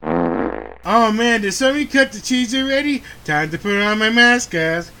Oh man, did somebody cut the cheese already? Time to put on my mask,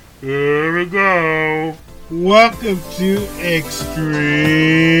 guys. Here we go. Welcome to Extremex.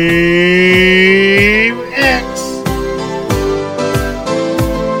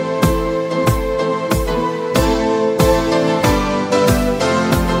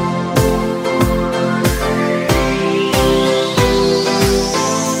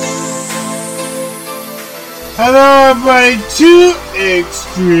 Hello everybody to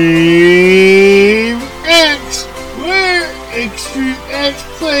Extreme X, where Extreme X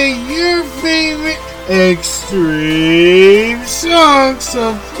play your favorite extreme songs,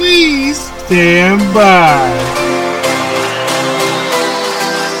 so please stand by.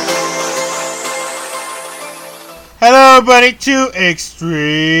 Hello everybody to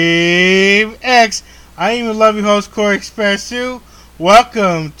Extreme X. I am your lovely host Corey Expressu.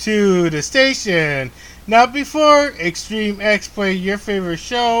 Welcome to the station. Now, before Extreme X play your favorite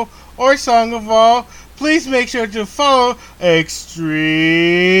show or song of all, please make sure to follow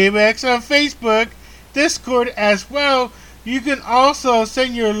Extreme X on Facebook, Discord as well. You can also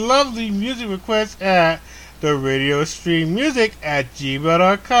send your lovely music requests at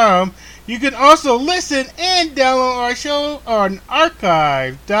thRadiostreammusic@gmail.com. You can also listen and download our show on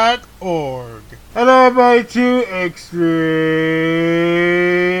archive.org. Hello everybody to Extreme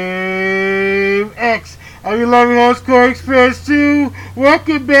X. I'm your loving host, Corey Express 2.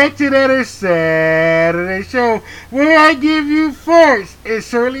 Welcome back to another Saturday show where I give you force. It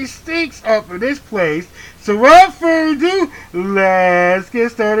certainly stinks up in this place. So without further ado, let's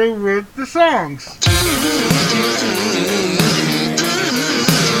get started with the songs.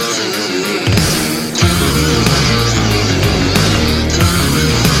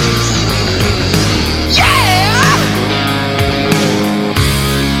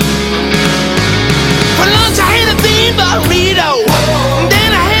 Burrito.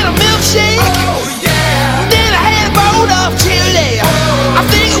 Then I had a milkshake. Then I had a bowl of chili. I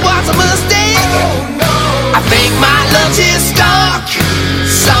think it was a mistake. I think my lunch is stuck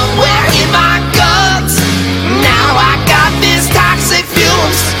somewhere in my guts. Now I got this toxic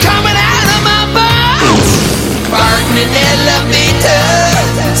fumes coming out of my butt. Farting in elevator,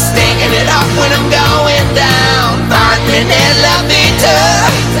 stinking it up when I'm going down. Farting in elevator,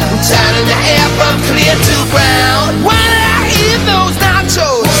 turning the air from clear to brown. Why did I eat those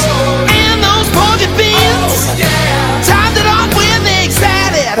nachos and those pork and beans? Topped it off with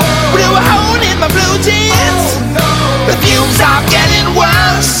excited blew a hole in my blue jeans. The fumes are getting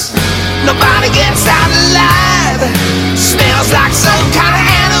worse. Nobody gets out alive. Smells like some kind of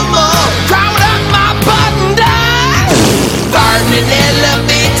animal crawled up my butt and died. Farting in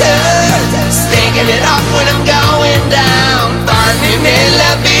elevator, stinking it up when I'm going down. Farting in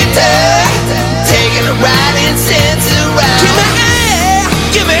elevator, taking a ride in Central.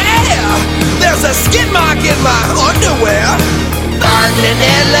 Give me air, there's a skid mark in my underwear. Farting in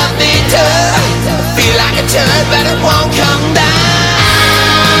elevator, feel like a turd but it won't come down.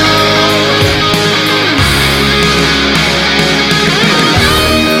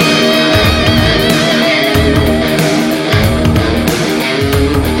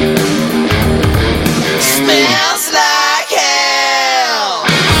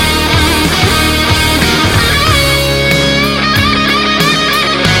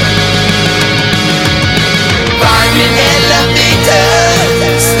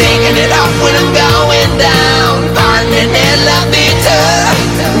 Stinking it up when I'm going down. Farting in elevator,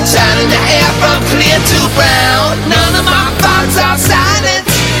 turning the air from clear to brown. None of my thoughts are silent.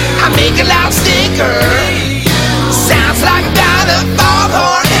 I make a loud stinker. Sounds like I got a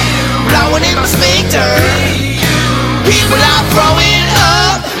foghorn blowing in my sphincter. People are throwing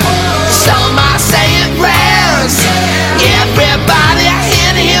up, some are saying prayers. Everybody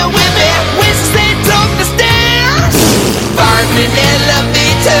in here with me wishes they took the stairs. Farting in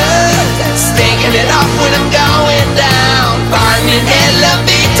elevator, stinking it up when I'm going down. Farting in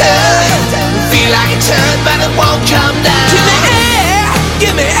elevator, feel like a turd but it won't come down.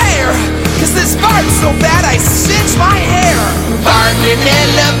 Give me air, cause this fart's so bad I cinch my hair. Farting in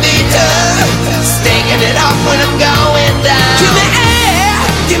elevator, stinking it up when I'm going down.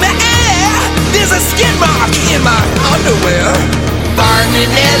 Give me air, there's a skid mark in my underwear. Farting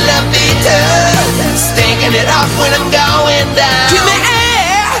in elevator, stinking it up when I'm going down. Give me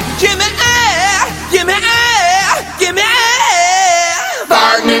air, give me air, give me air, give me air.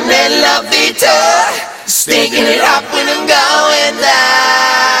 Farting in elevator, stinking it up when I'm going down.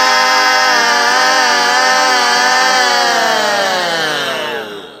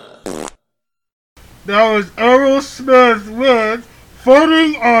 That was Aerosmith with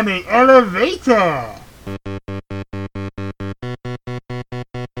Floating on an Elevator.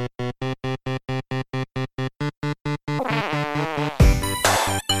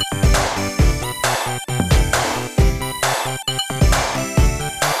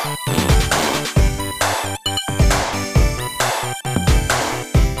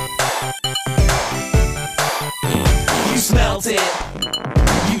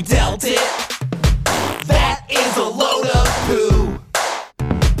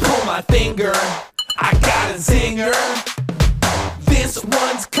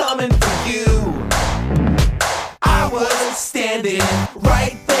 one's coming for you. I was standing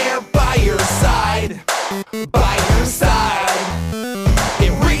right there by your side, by your side.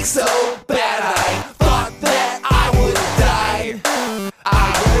 It reeked so bad I thought that I would die,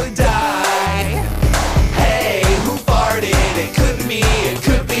 I would die. Hey, who farted? It could be me, it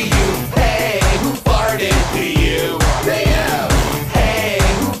could be you. Hey, who farted? To you, to you. Hey,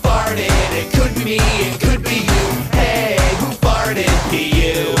 who farted? It could be me, it could be you. Hey, who farted? To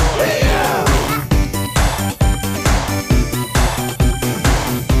you, to you.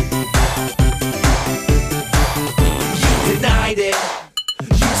 You denied it,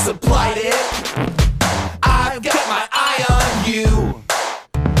 you supplied it. I've got my eye on you.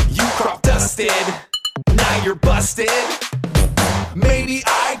 You crop dusted, now you're busted. Maybe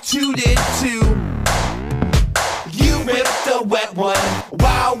I too did too. You ripped a wet one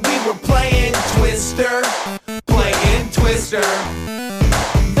while we were playing Twister, playing Twister.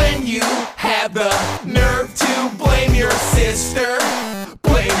 Then you had the nerve to blame your sister,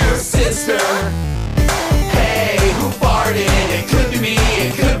 blame your sister. Hey, who farted? It could be me,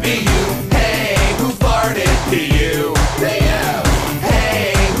 it could be you. Hey, who farted? To you, to you.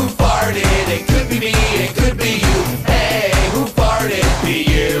 Hey, who farted? It could be me, it could be you. Hey, who farted? To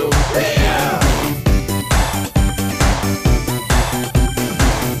you, to you.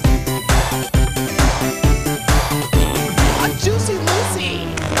 A Juicy Lucy,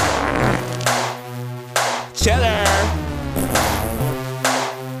 cheddar,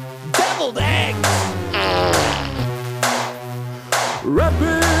 deviled eggs,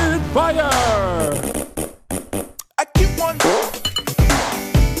 Rapid fire! a cute one,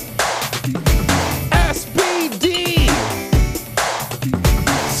 SBD,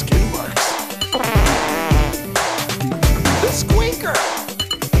 skin marks, the squeaker,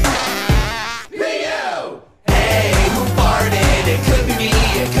 Leo. Hey, who farted? It could be me,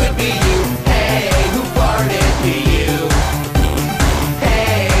 it could be you. Hey, who farted? To you.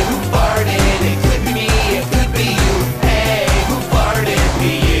 Hey, who farted? It could be me, it could be you. Hey, who farted? To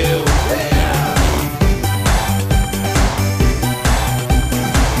you.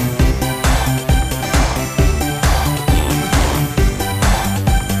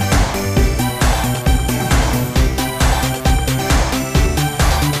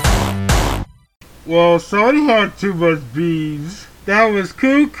 Well, Sony had too much beans. That was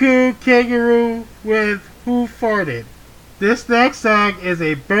Cuckoo Kangaroo with Who Farted. This next song is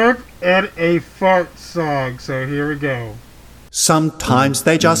a burp and a fart song, so here we go. Sometimes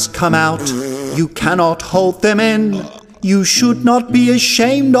they just come out, you cannot hold them in. You should not be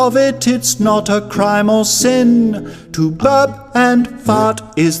ashamed of it, it's not a crime or sin. To burp and fart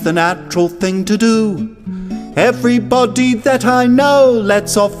is the natural thing to do. Everybody that I know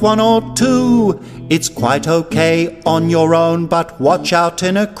lets off one or two. It's quite okay on your own, but watch out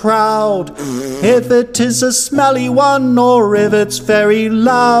in a crowd. If it is a smelly one or if it's very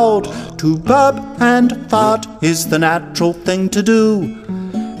loud. To burp and fart is the natural thing to do.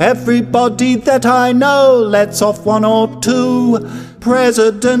 Everybody that I know lets off one or two.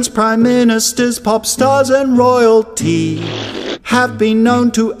 Presidents, prime ministers, pop stars and royalty have been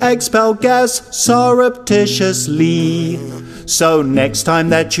known to expel gas surreptitiously. So next time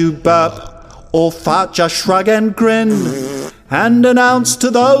that you burp or fart, just shrug and grin and announce to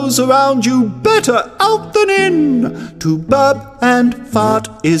those around you, better out than in. To burp and fart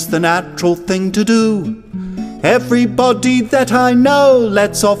is the natural thing to do. Everybody that I know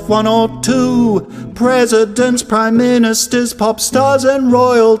lets off one or two. Presidents, prime ministers, pop stars and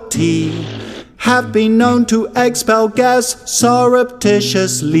royalty have been known to expel gas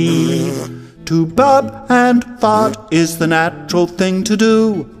surreptitiously. To burp and fart is the natural thing to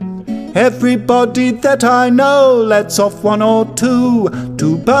do. Everybody that I know lets off one or two.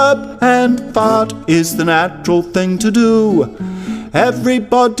 To burp and fart is the natural thing to do.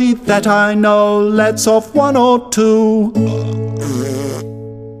 Everybody that I know lets off one or two.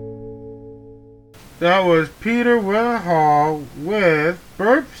 That was Peter Winterhall with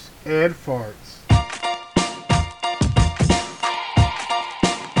Burps and Farts.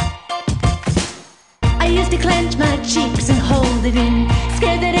 I used to clench my cheeks and hold it in,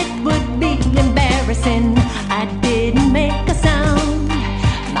 scared that it would be embarrassing. I didn't make a sound,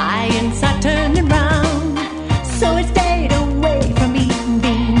 my inside turned around. So I stayed away from eating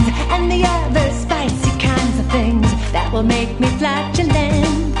beans and the other spicy kinds of things that will make me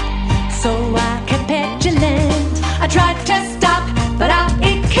flatulent. So I kept petulant. I tried to stop, but out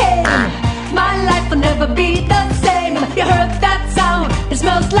it came. My life will never be the same. You heard that sound? It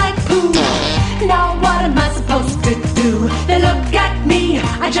smells like poo. Now what am I supposed to do? They look at me,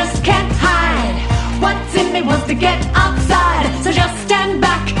 I just can't hide. What's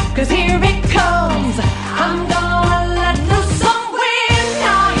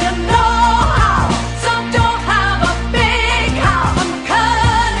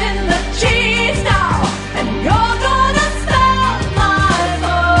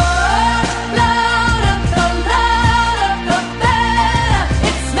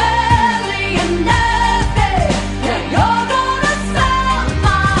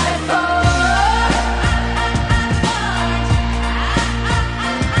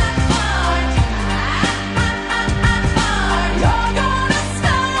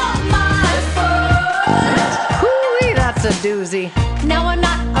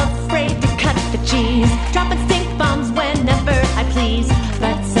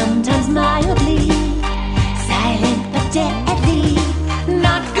wildly, silent but deadly.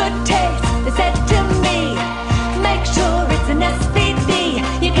 Not good taste, they said to me. Make sure it's an SPD.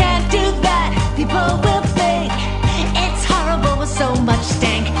 You can't do that, people will think it's horrible with so much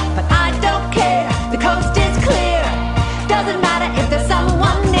stink. But I don't care, the coast is clear. Doesn't matter if there's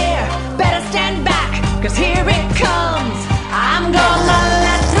someone near. Better stand back, cause here it comes. I'm gonna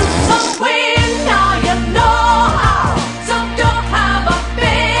let loose some wind, now you know how. So don't have a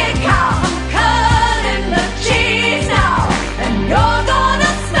big cow. I'm cutting the cheese now, and you're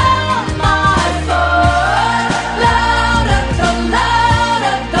gonna smell my foot. Louder,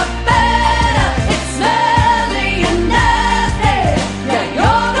 the better. It's smelly and nasty. Yeah,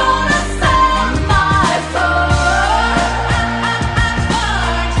 you're gonna smell my foot.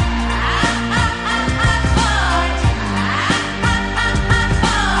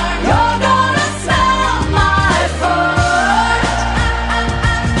 You're gonna smell my foot.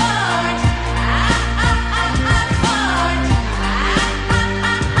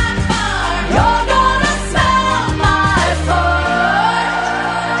 You're gonna smell my foot.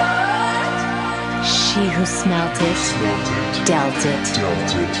 She who smelt it, dealt it.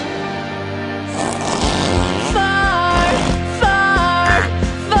 Fart, fart,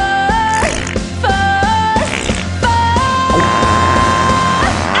 fart, fart, fart.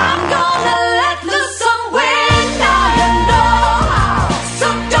 I'm gonna let loose some wind, now you know how. So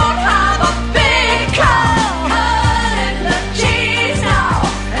don't have a big cow. Cutting the cheese now,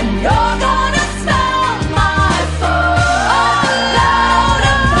 and you're gonna smell my foot.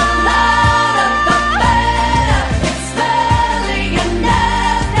 Louder, the better. It's smelly and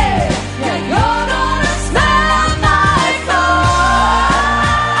nasty. Yeah, you're gonna smell my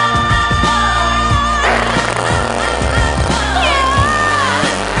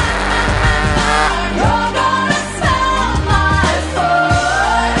You're gonna smell my foot.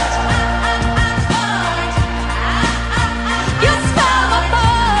 You smell my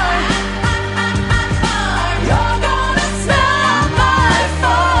foot. You're gonna smell my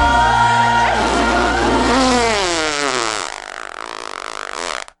foot.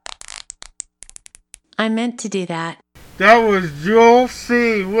 I meant to do that. That was Joel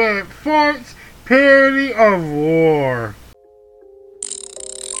C. with Farts Parody of War.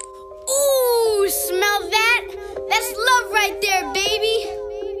 Ooh, smell that? That's love right there, baby.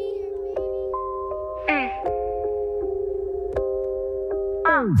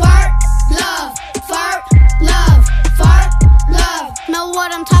 Fart, love, fart, love, fart, love. Smell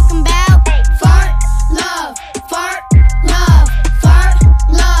what I'm talking about? Fart, love, fart, love, fart,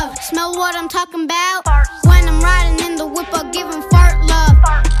 love. Smell what I'm talking about? When I'm riding in the whip, I'll give 'em fart love.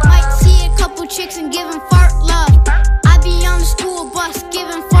 Might see a couple chicks and give 'em fart love. I be on the school bus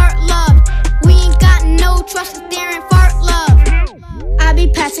giving fart love. We ain't got no trust if there ain't fart love. I be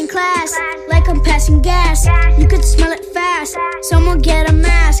passing class like I'm passing gas. You could smell it fast. Someone get a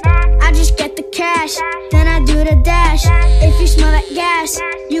mask. I just get the cash, then I do the dash. If you smell that gas,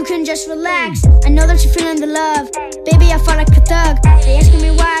 you can just relax. I know that you're feeling the love. Baby, I fought like a thug. They asking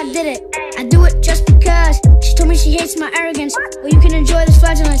me why I did it. I do it just because. She told me she hates my arrogance. Well, you can enjoy this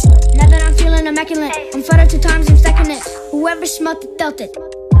flagellance. Now that I'm feeling immaculate, I'm fed up 2 times, I'm stacking it. Whoever smelt it, dealt it.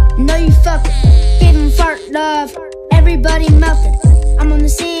 No, you fucked it. Gave 'em fart love. Everybody melted. I'm on the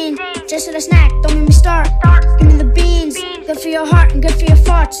scene, just for the snack, don't make me start. Give me the beans, good for your heart and good for your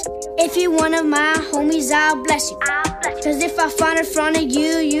farts. If you one of my homies, I'll bless you. Cause if I find in front of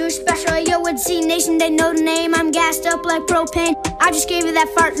you, you're special. Yo, it's Z Nation, they know the name. I'm gassed up like propane. I just gave you that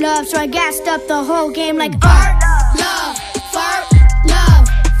fart love, so I gassed up the whole game like fart love, fart love,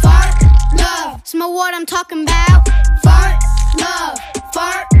 fart love. Smell what I'm talking about? Fart love,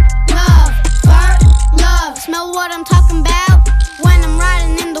 fart love, fart love. Smell what I'm talking about? When I'm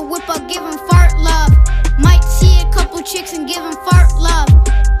riding in the whip, I'll give 'em fart love. Might see a couple chicks and give 'em fart love.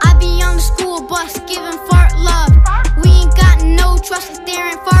 I be on the school bus giving fart love. We ain't got no trust if there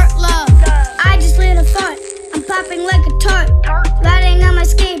ain't fart love. I just lit a fart, I'm popping like a tart. Riding on my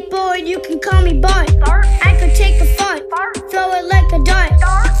skateboard, you can call me Bart. I could take a fart, throw it like a dart.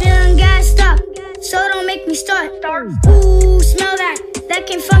 Feeling gassed up, so don't make me start. Ooh, smell that, that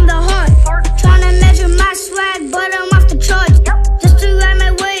came from the heart. Tryna measure my swag, but I'm off the charts. Just to ride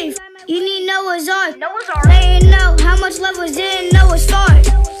my wave, you need Noah's Ark. Let you know how much love was in Noah's fart.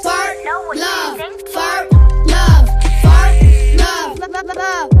 Fart, love, fart, love, fart, love,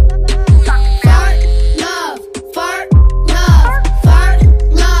 love. Fart, love, fart, love, fart,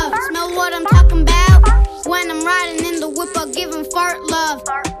 love. Smell what I'm talking about? When I'm riding in the whip, I'll give 'em fart love.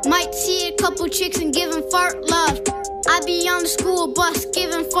 Might see a couple chicks and give 'em fart love. I be on the school bus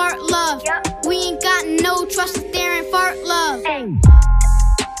giving fart love. We ain't got no trust if there ain't fart love.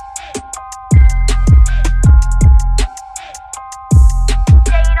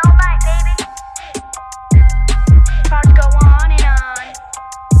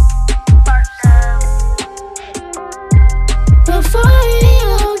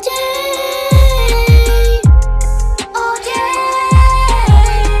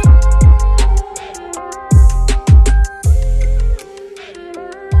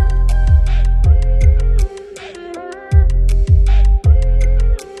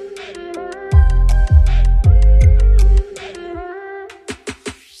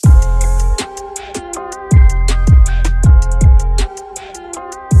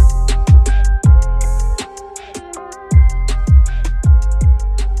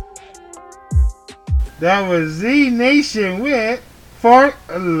 That was Z Nation with Fart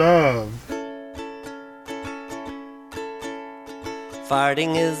Love.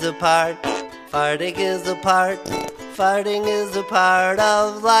 Farting is a part, farting is a part, farting is a part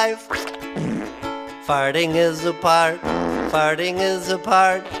of life. Farting is a part, farting is a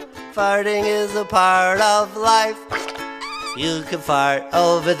part, farting is a part of life. You can fart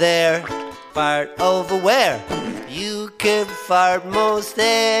over there, fart over where? You can fart most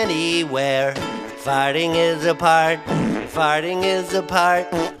anywhere. Farting is a part, farting is a part,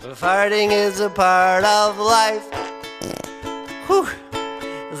 farting is a part of life. Whew,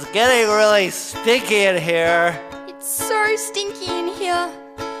 it's getting really stinky in here. It's so stinky in here.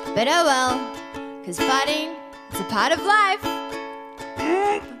 But oh well, 'cause farting is a part of life.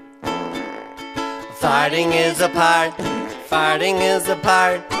 Farting is a part, farting is a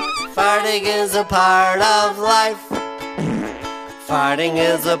part, farting is a part of life. Farting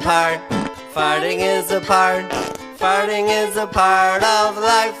is a part, farting is a part, farting is a part of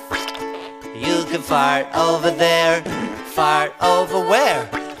life. You can fart over there, fart over where?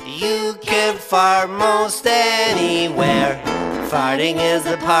 You can fart most anywhere. Farting is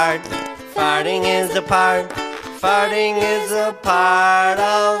a part, farting is a part, farting is a part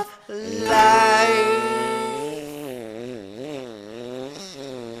of life.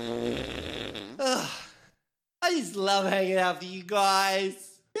 I just love hanging out with you guys.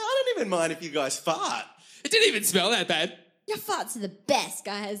 Yeah, I don't even mind if you guys fart. It didn't even smell that bad. Your farts are the best,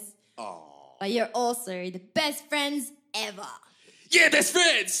 guys. Oh. But you're also the best friends ever. Yeah, best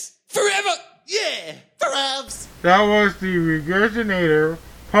friends! Forever! Yeah, perhaps. That was the Regurginator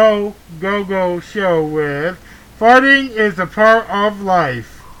Po Go Go Show with Farting is a Part of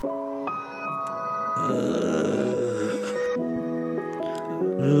Life.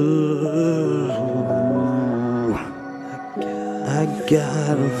 I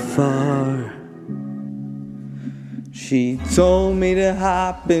got a fart. She told me to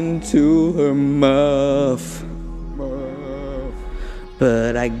hop into her muff.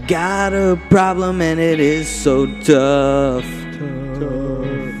 But I got a problem and it is so tough.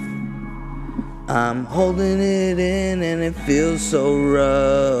 I'm holding it in and it feels so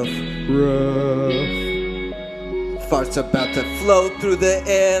rough. Fart's about to float through the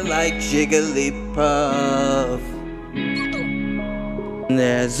air like Jigglypuff.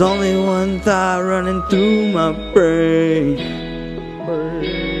 There's only one thought running through my brain.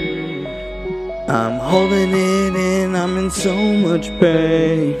 I'm holding it in, I'm in so much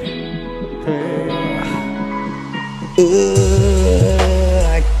pain.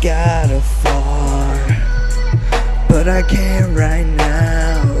 I gotta fart, but I can't right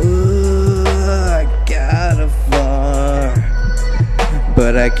now. I gotta fart,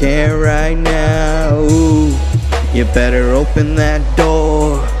 but I can't right now. You better open that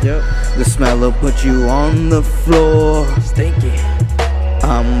door. Yep. The smell will put you on the floor. Stinky.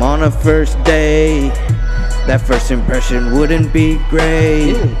 I'm on a first date. That first impression wouldn't be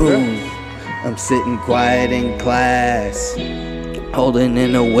great. Ooh. I'm sitting quiet in class, holding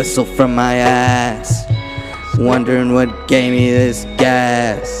in a whistle from my ass, wondering what gave me this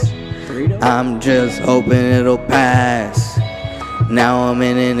gas. I'm just hoping it'll pass. Now I'm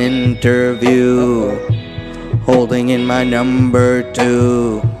in an interview, holding in my number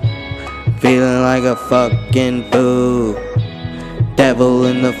 2, feeling like a fucking fool. Devil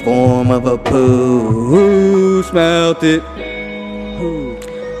in the form of a poo. Who smelt it?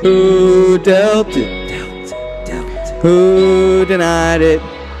 Who dealt it? Who denied it?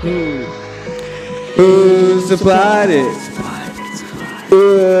 Who supplied it?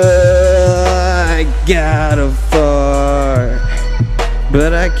 I gotta fart,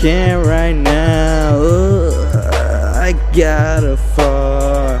 but I can't right now. I gotta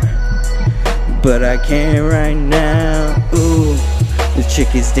fart, but I can't right now. Ooh, the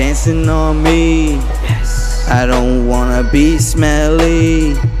chick is dancing on me. I don't wanna be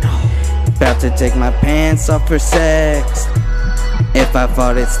smelly. About to take my pants off for sex. If I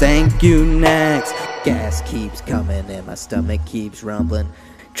fart, it's thank you next. Gas keeps coming and my stomach keeps rumbling.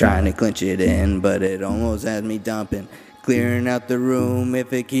 Trying to clench it in, but it almost has me dumping. Clearing out the room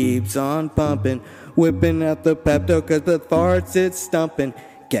if it keeps on pumping. Whipping out the Pepto cause the farts it's stumping.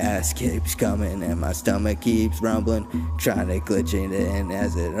 Gas keeps coming and my stomach keeps rumbling. Trying to glitch it in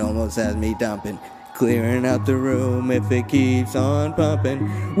as it almost has me dumping. Clearing out the room if it keeps on pumping.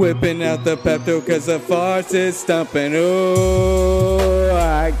 Whipping out the Pepto cause the farts is stumping. Oh,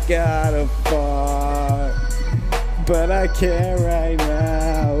 I gotta fart, but I can't right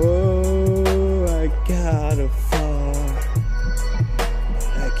now. Oh, I gotta fart,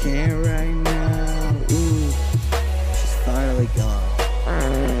 but I can't right now. Ooh, she's finally gone.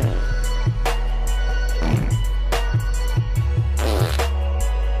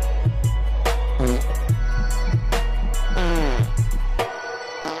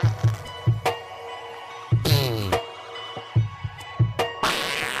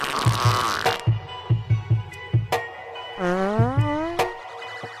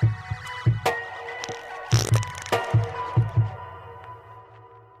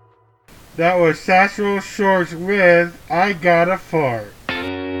 That was Satchel Shorts with I Gotta Fart.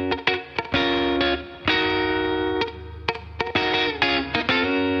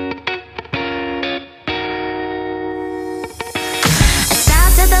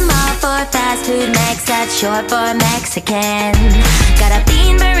 For fast food Mex, that's short for Mexican. Got a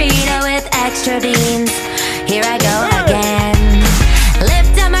bean burrito with extra beans. Here I go again.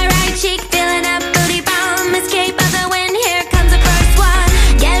 Lift up my right cheek, feeling a booty bomb. Escape of the wind, here comes the first one.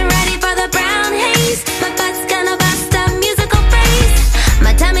 Getting ready for the brown haze. My butt's gonna bust a musical phrase.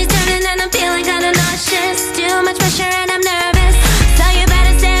 My tummy's turning and I'm feeling kinda nauseous. Too much pressure and I'm nervous. So you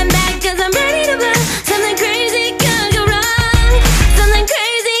better stand back, cause I'm ready to blow. Something crazy could go wrong. Something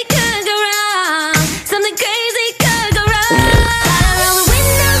crazy could go wrong. Something crazy could go wrong. Gotta roll the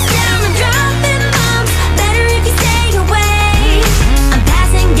windows down, I'm dropping bombs. Better if you stay away. I'm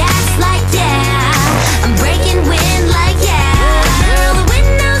passing gas like yeah. I'm breaking wind like yeah. Gotta roll the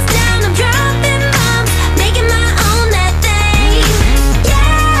windows down, I'm dropping bombs. Making my own that thing. Yeah.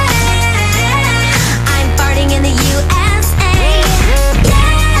 I'm farting in the USA.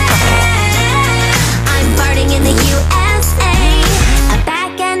 Yeah. I'm farting in the USA. A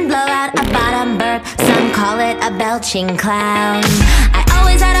back end blowout, a bottom burp. Some call it a belching clown. I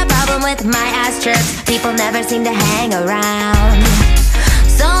always had a problem with my ass jerks. People never seem to hang around.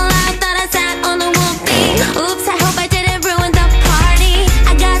 So loud that I sat on the whoopee. Oops, I hope I didn't ruin the party.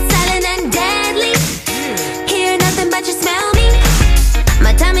 I got silent and deadly. Hear nothing but you smell me.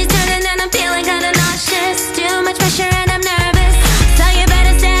 My tummy's turning and I'm feeling kinda nauseous. Too much pressure and I'm nervous. So you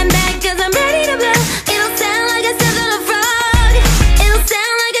better stand back, cause I'm ready to blow. It'll sound like I stepped on a frog. It'll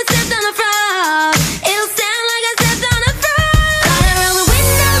sound like I stepped on a frog. It'll sound like I stepped on a frog. Gotta roll the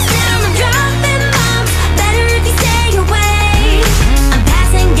windows down, I'm dropping bombs. Better if you stay away. I'm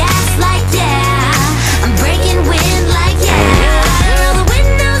passing gas like yeah. I'm breaking wind like yeah. Gotta roll the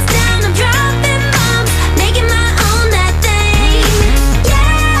windows down, I'm dropping bombs. Making my own that thing.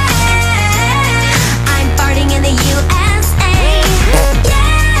 Yeah. I'm farting in the USA.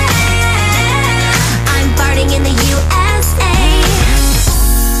 Yeah. I'm farting in the USA.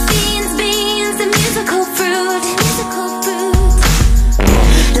 Beans, beans, a musical fruit. Musical fruit.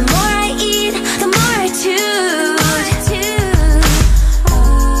 The more I eat, the more I toot.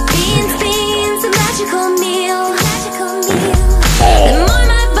 Beans, beans, a magical meal. Magical meal. The more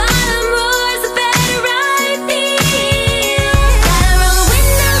my bottom roars, the better I feel. Gotta roll the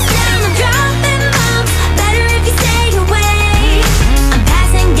windows down, I'm dropping bombs. Better if you stay away. I'm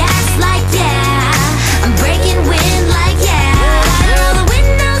passing gas like yeah. I'm breaking wind like yeah. Gotta roll the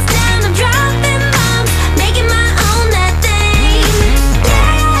windows down, I'm dropping bombs. Making my own that thing.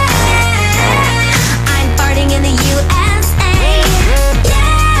 Yeah. I'm farting in the USA.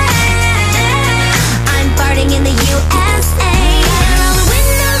 Yeah. I'm farting in the USA. Gotta roll the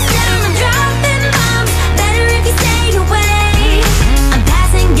windows down, I'm dropping bombs. Better if you stay away. I'm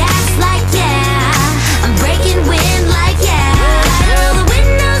passing gas like yeah. I'm breaking wind like yeah. Gotta roll the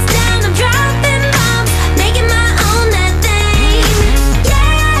windows down, I'm dropping bombs. Making my own that thing.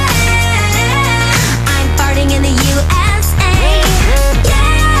 Yeah. I'm farting in the USA.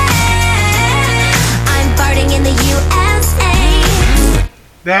 Yeah. I'm farting in the USA.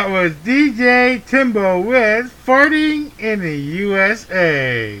 That was DJ Timbo with Farting in the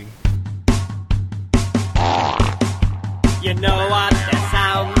USA. You know what that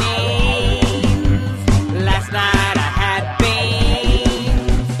sound means. Last night I had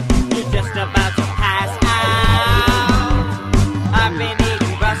beans. You're just about to pass out. I've been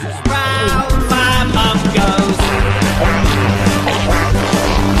eating Brussels sprouts. My mom goes.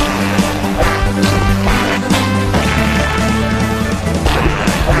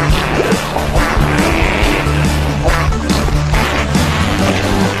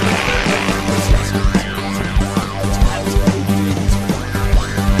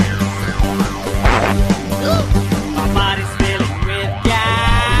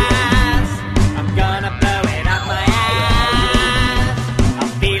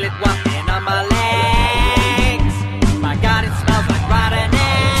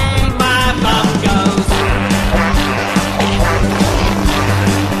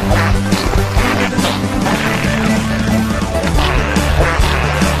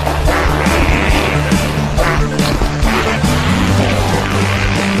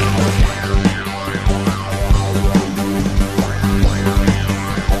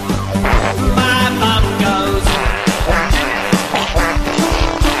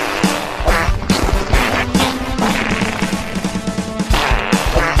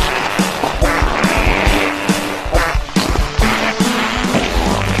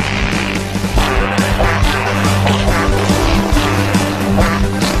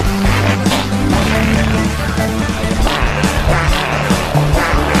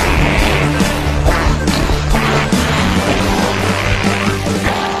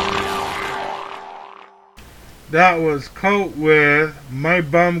 That was Colt with My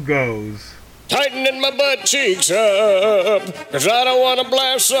Bum Goes. Tightening my butt cheeks up, 'cause I don't want to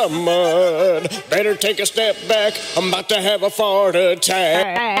blast some mud. Better take a step back, I'm about to have a fart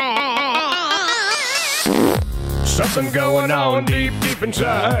attack. Something going on deep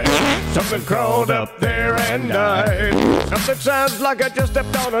inside. Something crawled up there and died. Something sounds like I just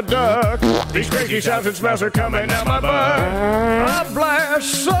stepped on a duck. These crazy sounds and smells are coming out my butt. I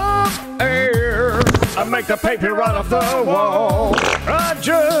blast some air. I make the paper right off the wall. I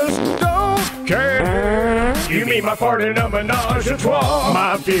just don't care. You mean my farting a menage a trois?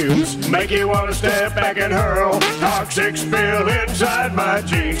 My fumes make you want to step back and hurl. Toxic spill inside my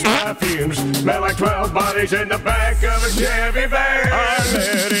jeans. My fumes smell like 12 bodies in the back of a Chevy van. I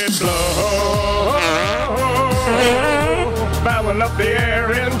let it blow, fouling up the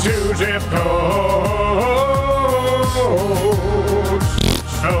air into zip codes.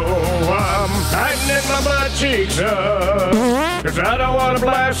 So I'm tightening my butt cheeks up, 'cause I don't want to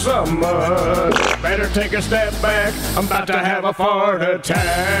blast some mud. Better take a step back, I'm about to have a fart attack.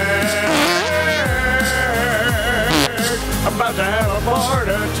 I'm about to have a fart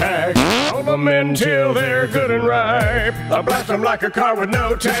attack. Hold them until they're good and ripe. I blast them like a car with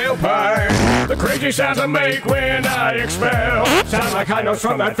no tailpipe. The crazy sounds I make when I expel sound like high notes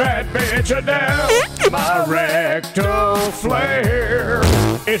from that fat bitch Adele. My rectal flare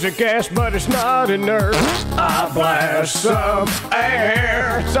is a gas, but it's not inert. I blast some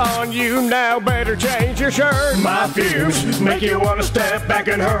air. It's on you now, better change your shirt. My fumes make you want to step back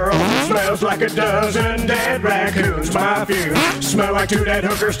and hurl. Smells like a dozen dead raccoons. My fumes smell like 2 dead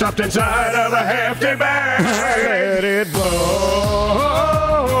hookers stuffed inside of a hefty bag. Let it blow,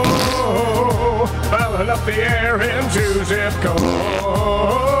 fouling up the air into zip codes.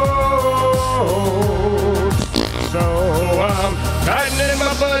 So I'm tightening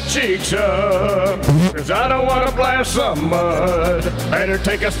my butt cheeks up, 'cause I don't want to blast some mud. Better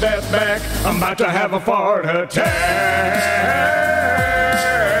take a step back, I'm about to have a fart attack.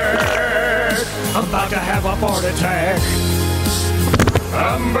 I'm about to have a fart attack.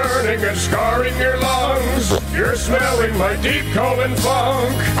 I'm burning and scarring your lungs. You're smelling my deep colon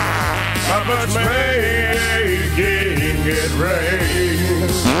funk. My butt's making it rain.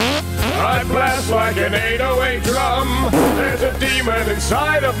 I blast like an 808 drum. There's a demon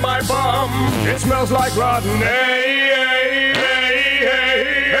inside of my bum. It smells like rotten hay. Let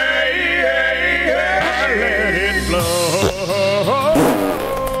it blow.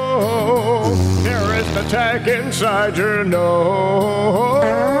 Terrorist attack inside your nose.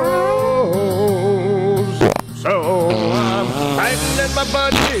 So I'm tightening my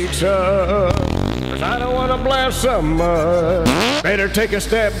butt cheeks up, 'cause I don't want to blast some mud. Better take a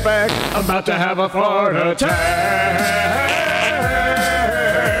step back, I'm about to have a fart attack.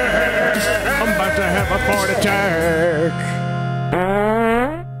 I'm about to have a fart attack.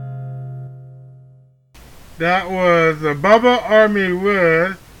 That was the Bubba Army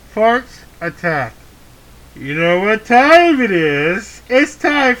with Farts Attack. You know what time it is? It's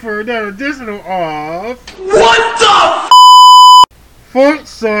time for another edition of What the Fart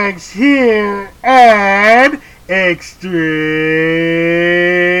Songs here on Extremex.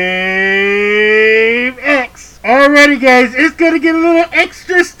 Alrighty guys, it's gonna get a little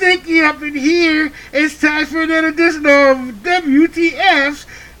extra stinky up in here. It's time for another edition of WTF's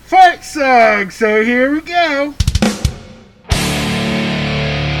Fart Songs. So here we go.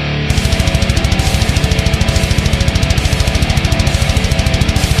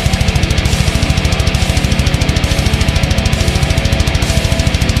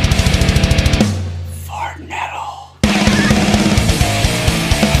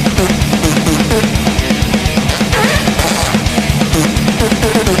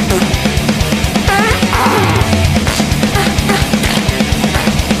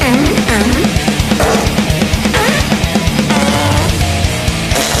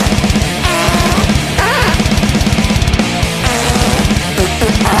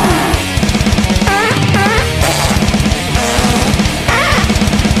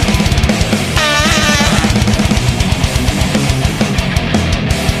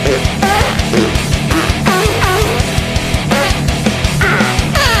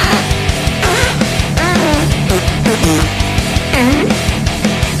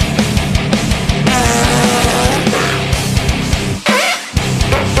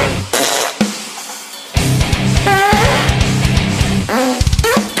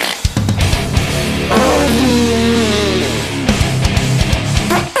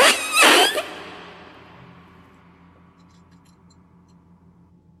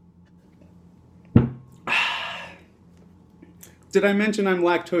 Did I mention I'm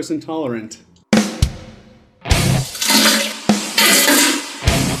lactose intolerant?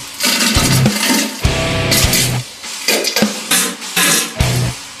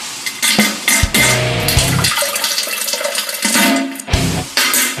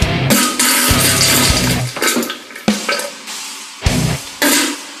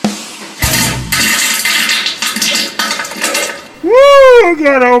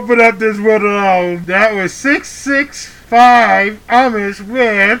 gotta open up this one alone. That was 665 Amish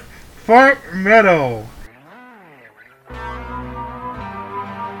with Fart Metal.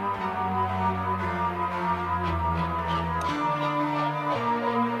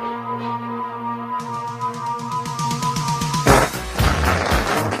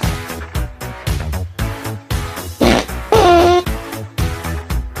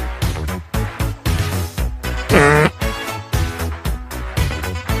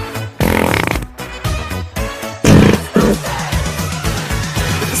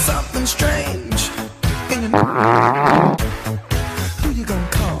 Something strange in your who you gonna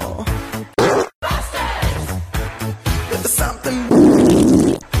call? If there's something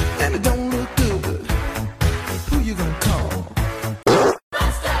and it don't look good, who you gonna call?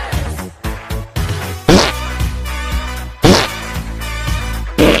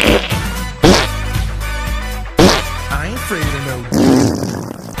 I ain't afraid of no.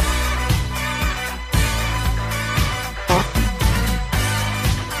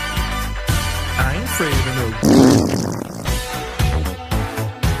 I ain't afraid of no.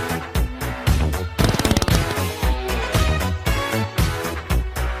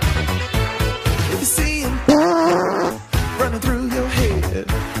 If you see him running through your head,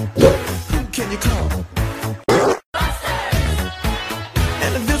 who can you call?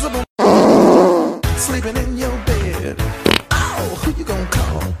 An invisible sleeping in your bed. Oh, who you gonna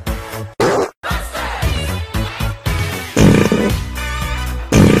call?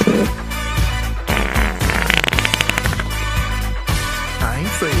 I ain't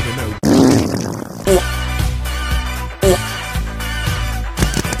afraid of no.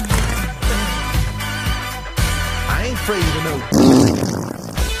 I ain't afraid of no.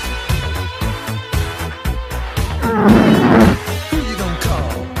 Who you gonna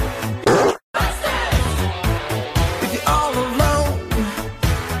call? If you're all alone,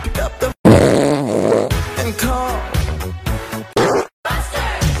 pick up the and call.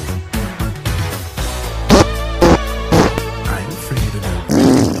 I ain't afraid of no.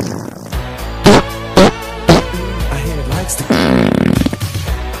 I hear it likes to.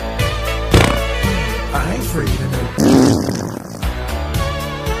 I ain't afraid of no.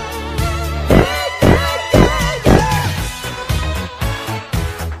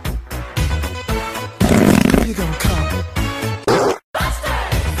 Who you gonna call?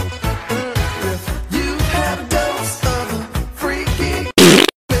 If you had a dose of a freaky,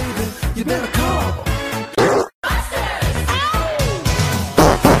 baby, you better call.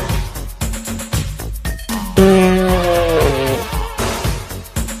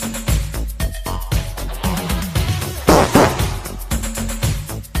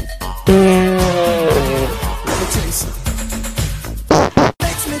 Let me tell you something.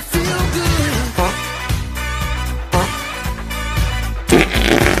 Makes me feel good.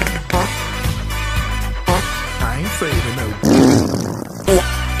 I ain't afraid of no.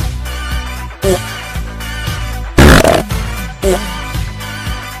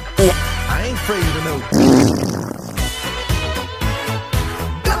 I ain't afraid of no.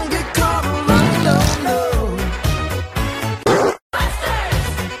 Don't get caught alone, no.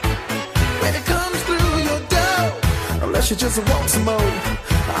 When it comes through your door, unless you just want some more,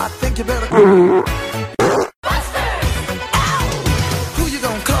 I think you better. Who you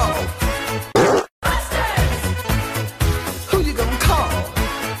gonna call? Who you gonna call?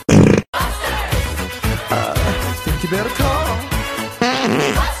 I think you better call.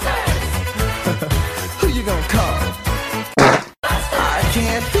 Who you gonna call? I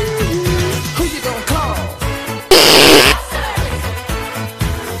can't hear you. Who you gonna call?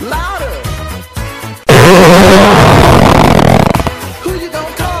 Louder. Who you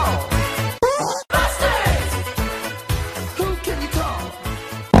gonna call? Who can you call?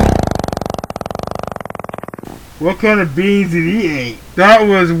 What kind of beans did he eat? That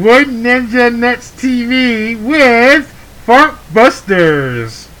was Wood Ninja Nets TV with Fart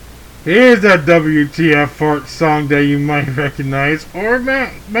Busters. Here's a WTF fart song that you might recognize or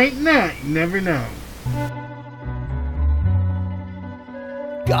might not. You never know.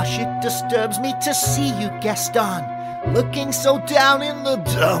 Gosh, it disturbs me to see you, Gaston, looking so down in the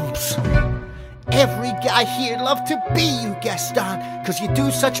dumps. Every guy here loves to be you, Gaston, 'cause you do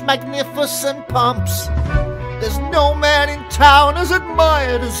such magnificent pumps. There's no man in town as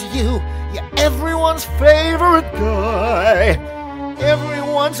admired as you. You're everyone's favorite guy.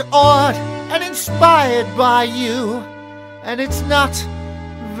 Everyone's awed and inspired by you. And it's not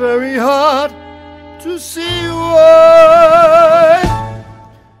very hard to see why.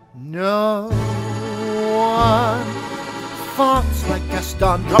 No one farts like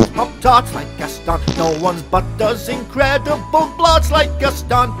Gaston, drops Pop-Tarts like Gaston. No one's butt does incredible blots like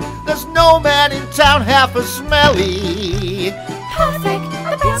Gaston. There's no man in town half as smelly. Perfect,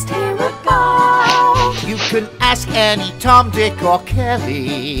 the best hair about. You can ask any Tom, Dick, or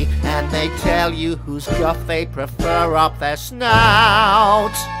Kelly, and they tell you whose guff they prefer up their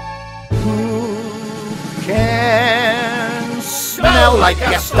snout. Who can smell like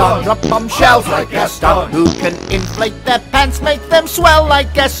Gaston, drop bombshells like Gaston? Who can inflate their pants, make them swell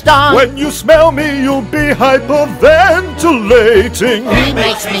like Gaston? When you smell me, you'll be hyperventilating. He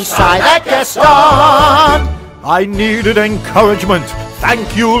makes me sigh like Gaston. I needed encouragement.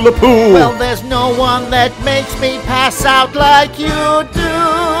 Thank you, LePoo. Well, there's no one that makes me pass out like you do.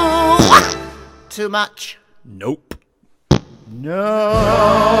 Too much? Nope. No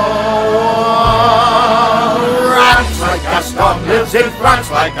one rants like Gaston, lives in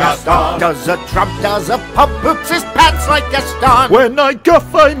France like Gaston, does a trump, does a pop, poops his pants like Gaston. When I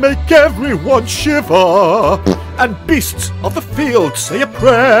guff, I make everyone shiver, and beasts of the field say a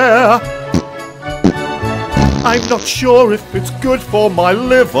prayer. I'm not sure if it's good for my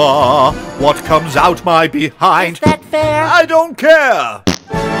liver, what comes out my behind. Is that fair? I don't care.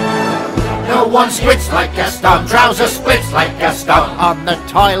 No one splits like Gaston, trouser splits like Gaston. On the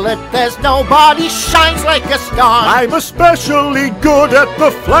toilet there's nobody shines like Gaston. I'm especially good at the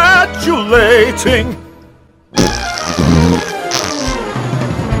flatulating.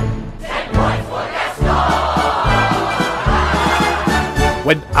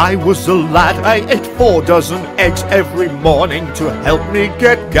 When I was a lad, I ate 4 dozen eggs every morning to help me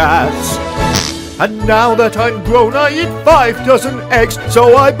get gas. And now that I'm grown, I eat 5 dozen eggs,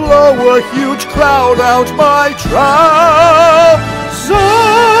 so I blow a huge cloud out my trousers.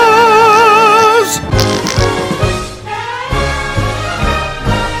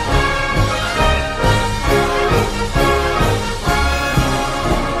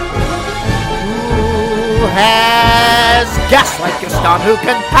 Who has gas like Gaston? Who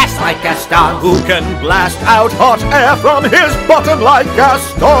can pass like Gaston? Who can blast out hot air from his bottom like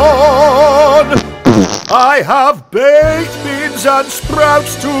Gaston? I have baked beans and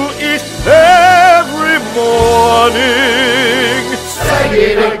sprouts to eat every morning.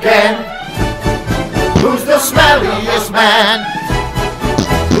 Say it again. Who's the smelliest man?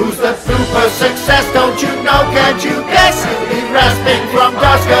 Who's the super success? Don't you know? Can't you guess? He's rasping from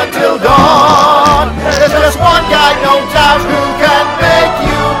dusk until dawn. There's just one guy, no doubt, who can make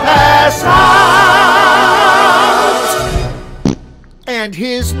you pass out. And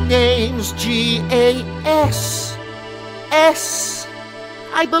his name's G-A-S. S.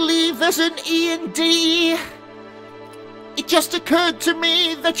 I believe there's an E and D. It just occurred to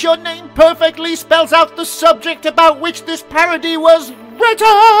me that your name perfectly spells out the subject about which this parody was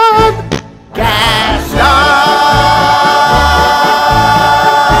written. Gaston.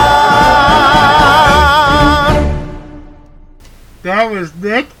 That was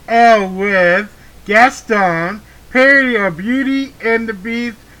Nick L. with Gaston, parody of Beauty and the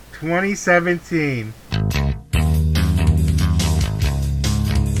Beast 2017.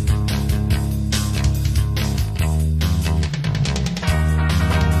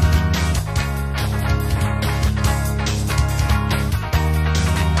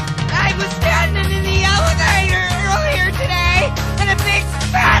 I was standing in the elevator earlier today, and a big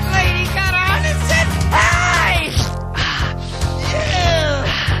fat lady got on and said, "Hi!"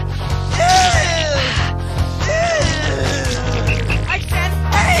 I said,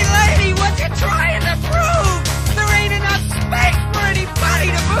 "Hey lady, what you trying to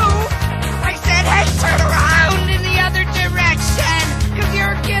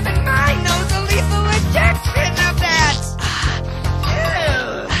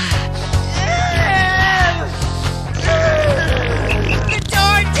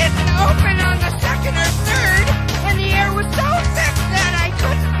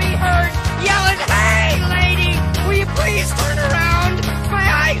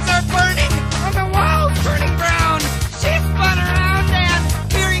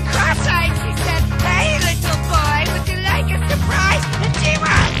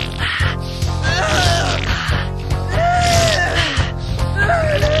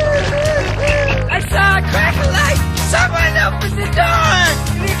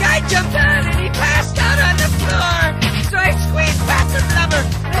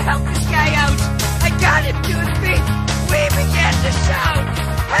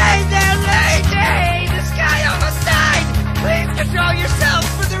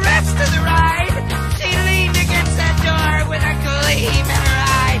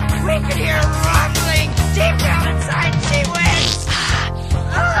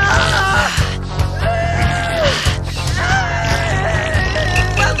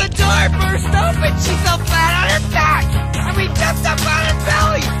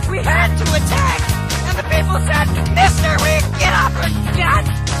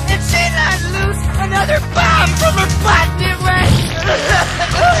Another bomb from her butt, it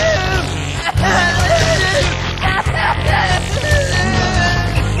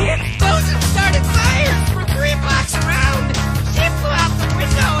The explosion started fires for 3 blocks around. She flew out the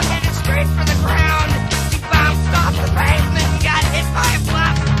window, headed straight for the ground. She bounced off the pavement and got hit by a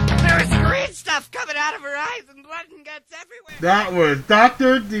bluff. There was green stuff coming out of her eyes and blood and guts everywhere. That was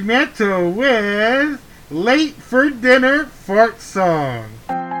Dr. Demento with Late for Dinner Fart Song.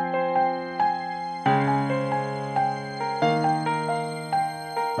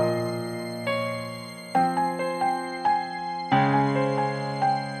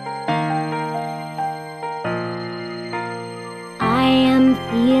 I am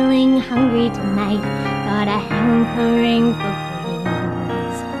feeling hungry tonight, got a hankering for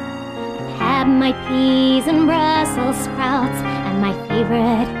greens. I've had my peas and Brussels sprouts, and my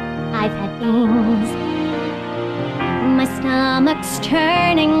favorite, I've had beans. My stomach's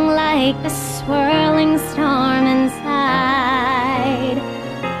churning like a swirling storm inside.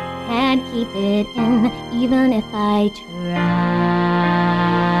 Can't keep it in, even if I try.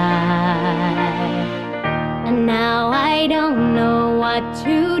 And now I don't know what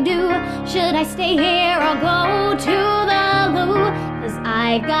to do. Should I stay here or go to the loo? 'Cause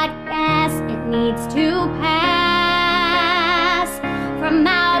I've got gas, it needs to pass from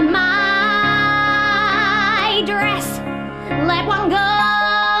out my dress. Let one go,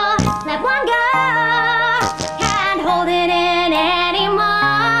 let one go. Can't hold it in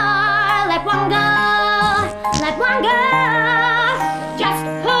anymore. Let one go, let one go. Just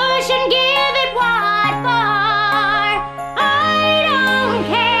push and give it what for. I don't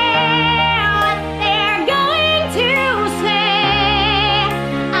care what they're going to say.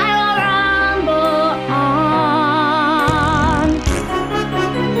 I will rumble on.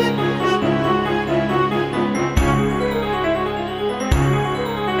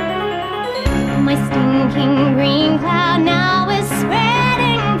 My stinking green cloud now is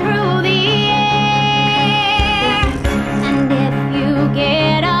spreading through the air. And if you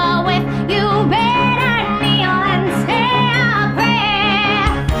get a whiff, you better kneel and say a prayer.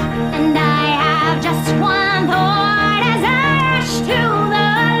 And I have just one thought as I rush to the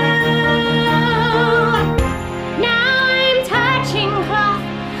loo. Now I'm touching cloth,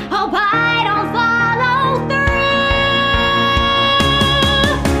 hope I don't follow through.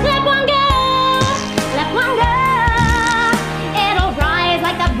 Let one go, let one go. It'll rise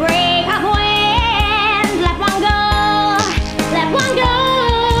like the break of wind. Let one go, let one go.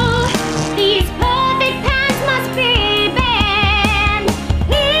 These perfect pants must be banned.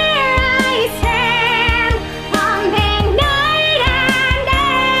 Here I stand, pumping night and day.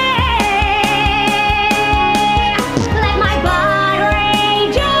 Let my blood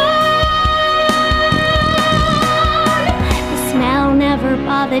rage on. The smell never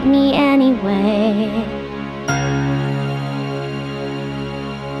bothered me anyway.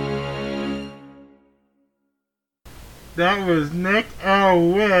 That was Nick L.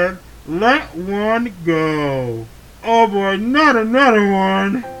 with Let One Go. Oh boy, not another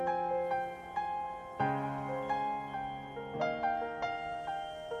one.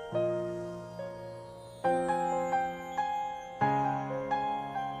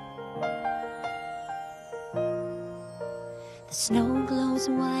 The snow glows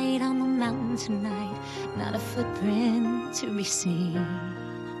white on the mountain tonight, not a footprint to be seen.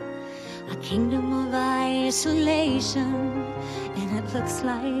 A kingdom of isolation, and it looks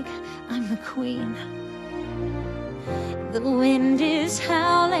like I'm the queen. The wind is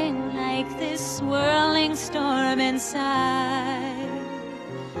howling like this swirling storm inside.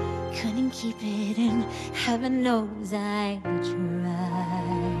 Couldn't keep it in, heaven knows I tried.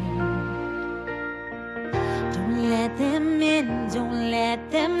 Don't let them in, don't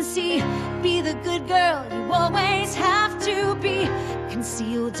let them see. Be the good girl you always have to be.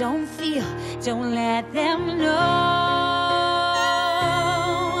 Conceal, don't feel, don't let them know.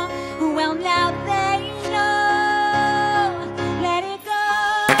 Well, now they know. Let it go,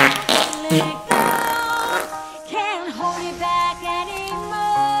 let it go. Can't hold it back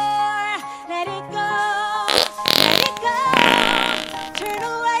anymore. Let it go, let it go. Turn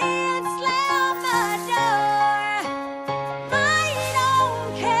away and slam the door. I don't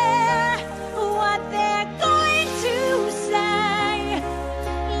care what they're going to say.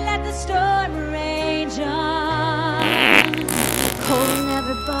 Let the storm rage on. Cold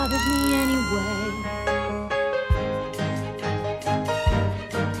never bothered me anyway.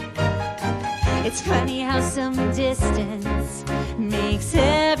 It's funny how some distance makes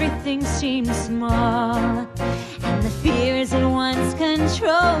everything seem small. And the fears that once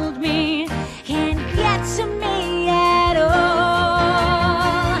controlled me can't get to me at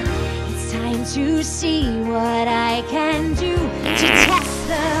all. It's time to to see what I can do to test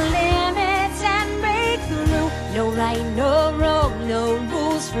the limits and break through. No right, no wrong, no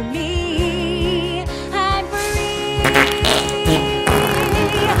rules for me. I'm free.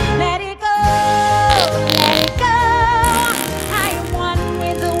 Let it go, let it go. I am one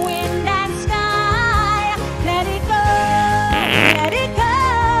with the wind and sky. Let it go, let it go.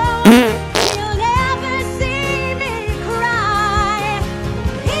 You'll never see me cry.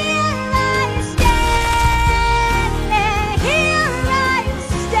 Here I stand, here I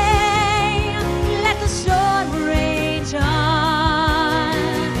stay. Let the storm rage on.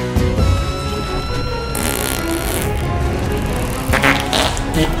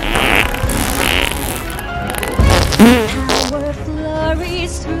 Power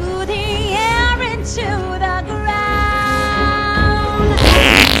flurries through the air into the ground.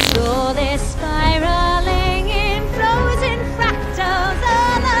 So they're spiraling in frozen fractals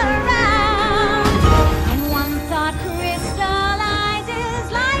all around. And one thought crystallizes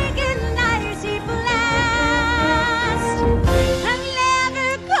like an icy blast. I'm never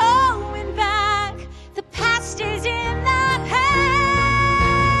going back. The past is in the past.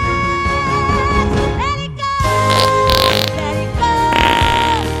 Let it go, let it go.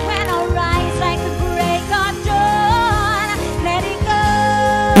 When I rise like the break of dawn. Let it go,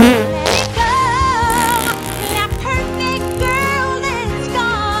 let it go. That perfect girl is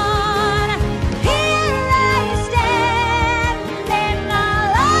gone. Here I stand in the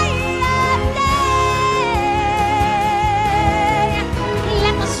light of day.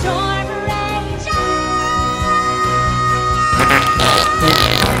 Let the storm rage on.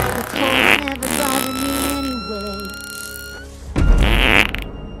 The cold never bothered me anyway.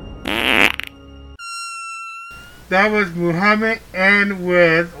 That was Muhammad and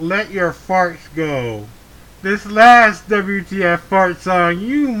with Let Your Farts Go. This last WTF fart song,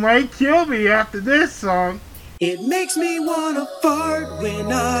 you might kill me after this song. It makes me wanna fart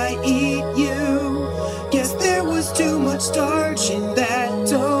when I eat you. Guess there was too much starch in that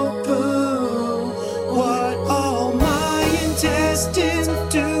tofu. What all my intestines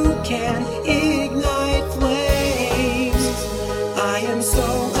do can ignite flames. I am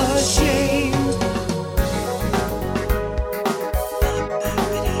so ashamed.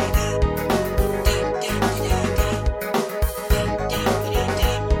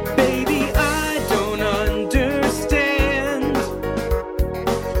 Baby, I don't understand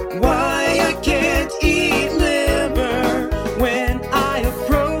why I can't eat liver when I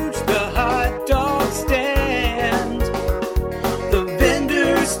approach the hot dog stand. The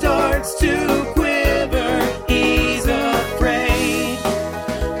vendor starts to quiver. He's afraid,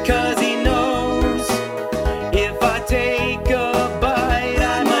 'cause he knows if I take a bite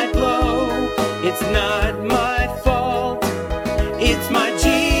I might blow. It's not my fault, it's my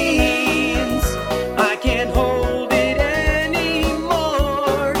genes. I can't hold it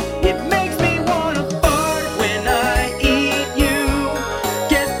anymore. It makes me wanna fart when I eat you.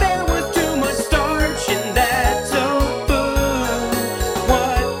 Guess there was too much starch in that tofu.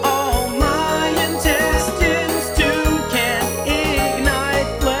 What all my intestines do can ignite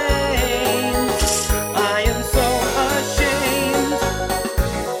flames. I am so ashamed.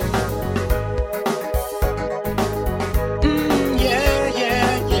 Yeah,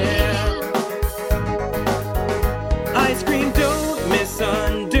 yeah, yeah. Ice cream, don't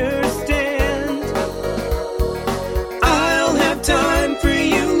misunderstand. I'll have time for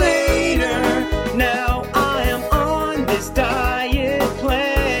you later. Now I am on this diet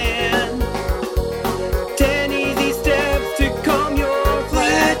plan. 10 easy steps to calm your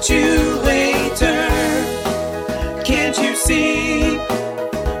flatulator. Can't you see?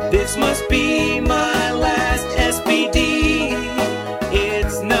 This must be my last SPD.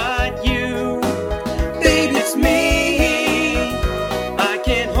 It's not you, babe, it's me. I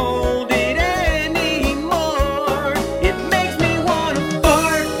can't hold it anymore. It makes me wanna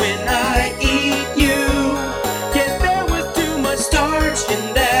fart when I eat you. Guess there was too much starch in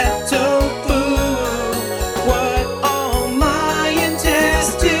that tofu. What all my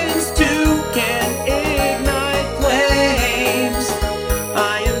intestines do can ignite flames.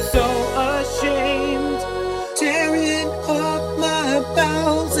 I am so ashamed. Tearing up my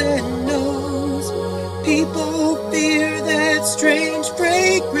bowels and nose. People fear that strange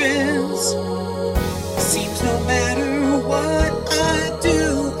fragrance. Seems no matter what I do,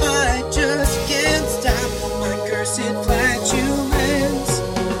 I just can't stop my cursed flatulence.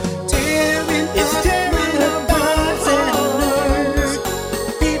 Tearing up my bowels and nose.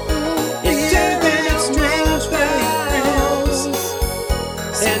 People fear that strange fragrance.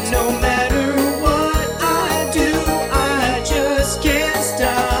 And no matter what I do, I just can't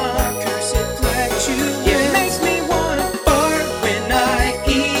stop. Cursed flatulence.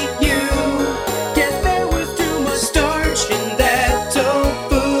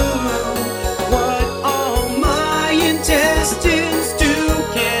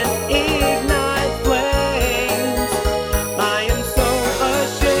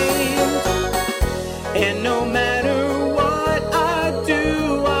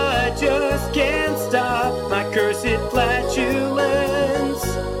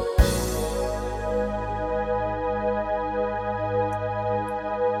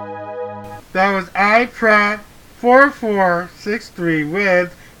 iPrat4463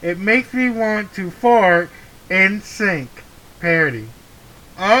 with It Makes Me Want to Fart in Sync parody.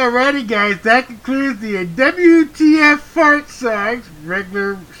 Alrighty guys, that concludes the WTF Fart Songs.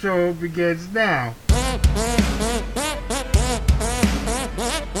 Regular show begins now.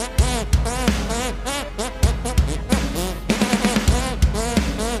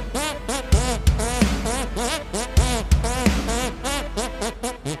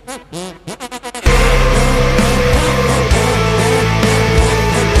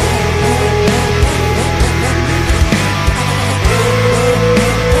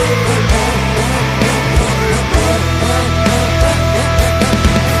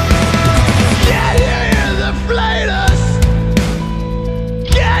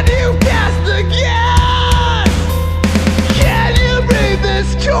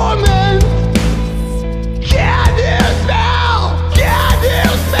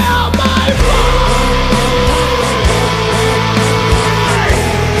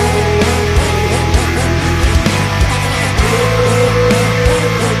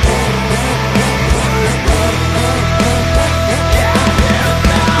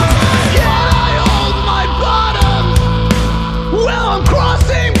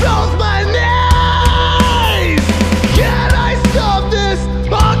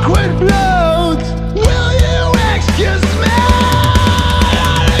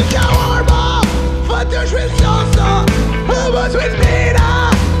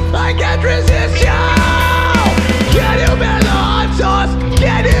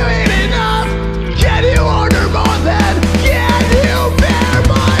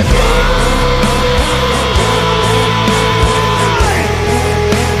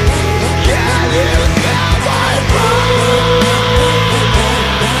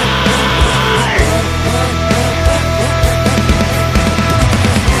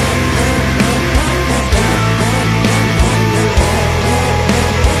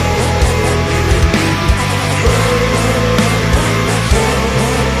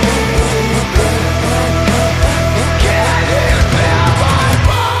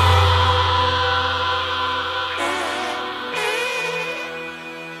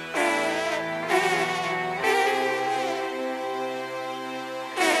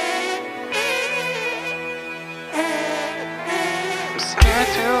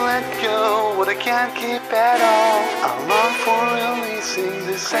 can't keep at all. I long for releasing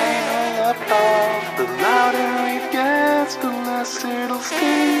this anal above. The louder it gets, the less it'll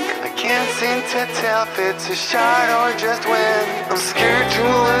stink. I can't seem to tell if it's a shot or just wind. I'm scared to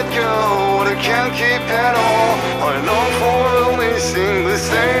let go, but I can't keep at all. I long for releasing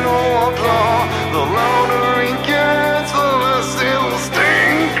this anal above. The louder it gets, the less it'll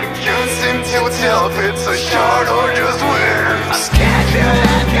stink. I can't seem to tell if it's a shot or just wind. I'm scared to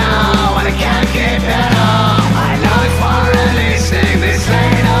let go, but I can't keep it all. I long for releasing this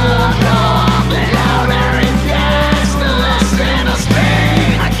anal above. The louder it gets, the less it'll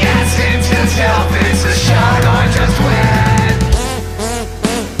stink. I can't seem to tell if it's a shot or just wind.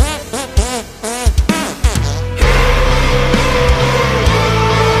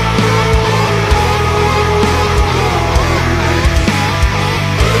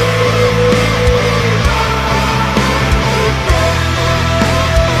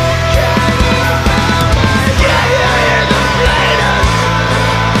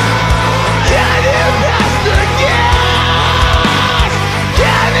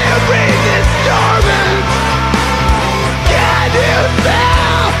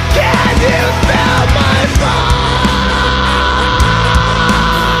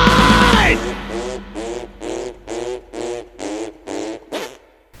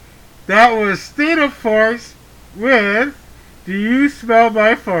 That was State of Force with Do You Smell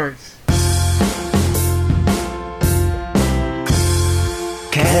My Farts?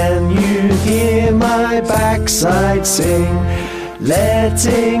 Can you hear my backside sing,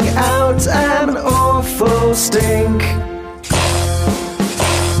 letting out an awful stink?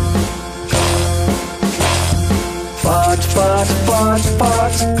 Fart, fart, fart,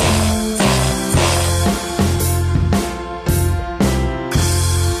 fart.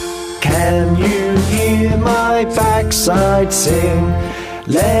 Can you hear my backside sing,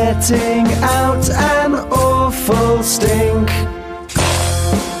 letting out an awful stink?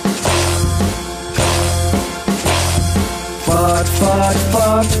 Fart, fart,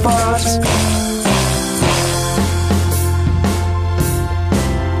 fart, fart.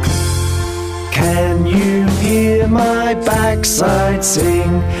 Can you hear my backside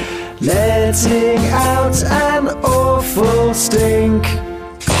sing, letting out an awful stink?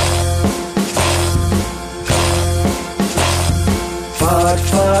 Fart,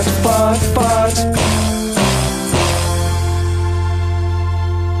 fart, fart, fart.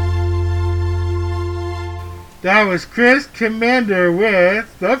 That was Chris Commander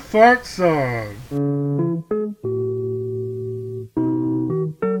with the Fart Song.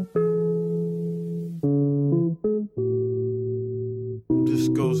 This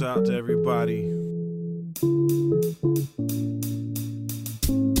goes out to everybody who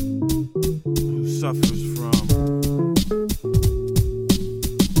suffers from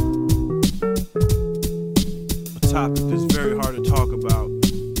a topic that's very hard to talk about.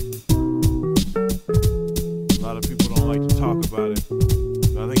 A lot of people don't like to talk about it,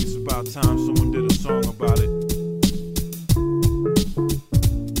 but I think it's about time someone did a song about it.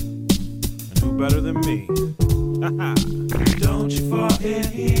 And who better than me? Don't you fall in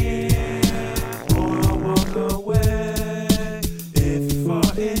here, or I'll walk away. If you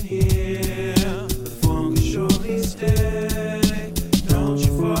fall in here, the fun will surely stay. Don't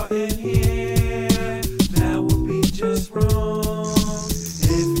you fall in here, that would be just wrong.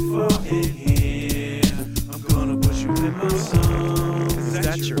 If you fall in here, I'm gonna put you in my song. Is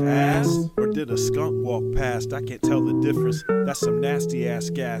that your ass? Or did a skunk walk past? I can't tell the difference. That's some nasty ass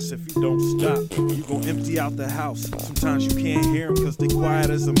gas. If you don't stop, you gon' empty out the house. Sometimes you can't hear them cause they quiet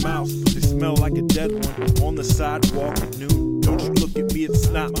as a mouse, but they smell like a dead one on the sidewalk at noon. Don't you look at me, it's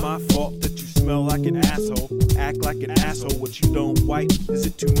not my fault that you smell like an asshole. Act like an asshole, what you don't wipe. Is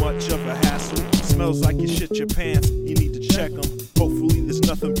it too much of a hassle? Smells like you shit your pants, you need to check them. Hopefully there's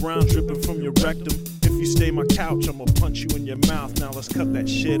nothing brown dripping from your rectum. If you stay my couch, I'ma punch you in your mouth. Now let's cut that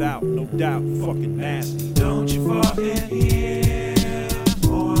shit out, no doubt, fucking nasty. Don't you fall in here,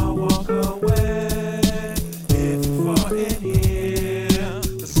 or I'll walk away. If you fall in here,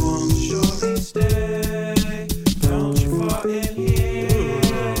 the fun will surely stay. Don't you fall in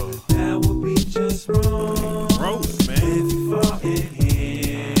here, that would be just wrong. Gross, man. If you fall in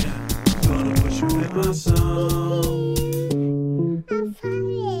here, I'm gonna put you in my song.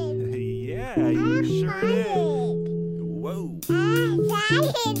 Yeah, you sure did. Whoa.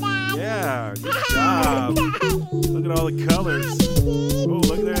 Yeah, good job. Look at all the colors. Oh,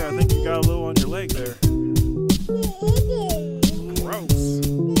 look there. I think you got a little on your leg there. Gross.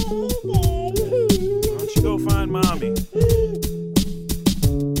 Why don't you go find mommy?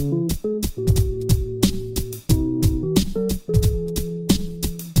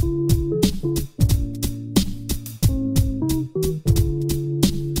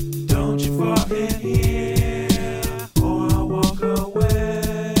 Don't you fall in here, or I'll walk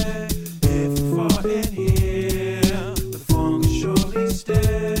away. If you fall in here, the fun will surely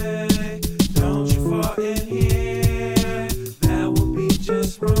stay. Don't you fall in here, that would be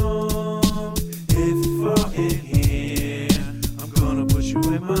just wrong. If you fall in here, I'm gonna put you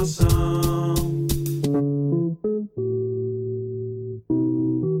in my song.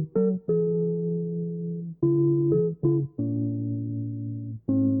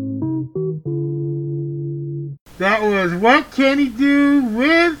 That was What Can He Do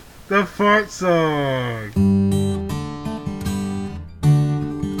with the Fart Song.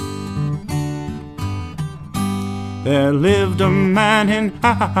 There lived a man in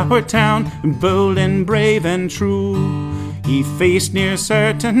our town, bold and brave and true. He faced near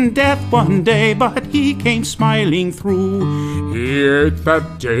certain death one day, but he came smiling through. He ate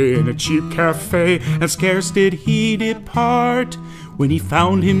that day in a cheap cafe, and scarce did he depart, when he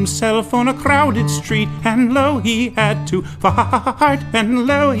found himself on a crowded street, and lo, he had to fart, and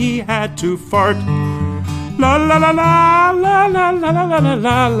lo, he had to fart. La la la la la la la la la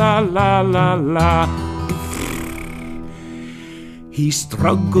la la la la la. He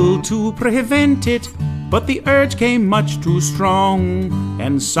struggled to prevent it, but the urge came much too strong,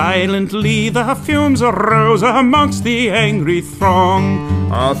 and silently the fumes arose amongst the angry throng.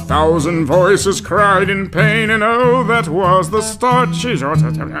 1,000 voices cried in pain, and oh, that was the start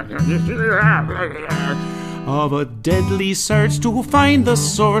of a deadly search to find the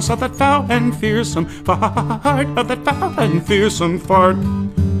source of that foul and fearsome fart, of that foul and fearsome fart.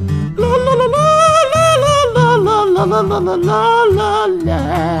 La la la la la la la la la la la la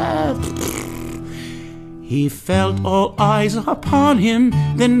la. He felt all eyes upon him,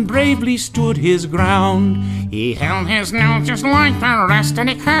 then bravely stood his ground. He held his nose just like the rest, and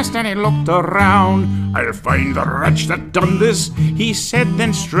he cursed and he looked around. I'll find the wretch that done this, he said,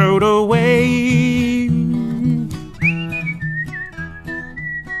 then strode away.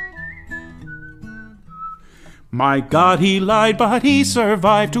 My God, he lied, but he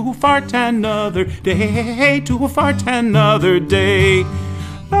survived to fart another day, to fart another day.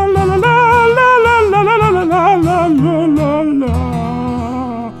 La la la la la la la la la la la la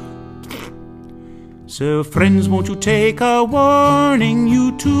la. So friends, won't you take a warning?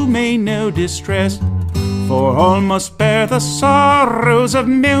 You too may know distress, for all must bear the sorrows of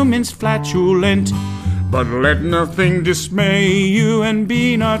moments flatulent. But let nothing dismay you, and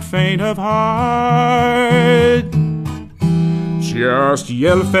be not faint of heart. Just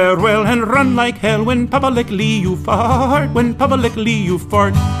yell farewell and run like hell when publicly you fart, when publicly you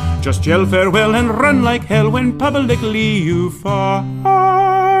fart. Just yell farewell and run like hell when publicly you fart.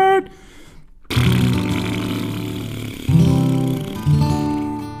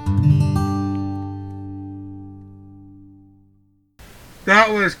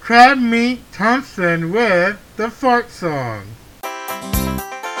 That was Crab Meat Thompson with the Fart Song.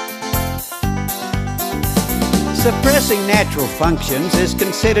 Suppressing natural functions is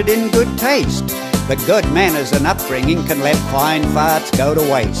considered in good taste, but good manners and upbringing can let fine farts go to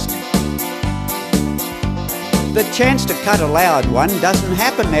waste. The chance to cut a loud one doesn't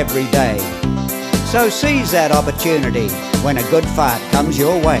happen every day, so seize that opportunity when a good fart comes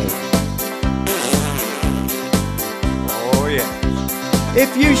your way. Oh yeah.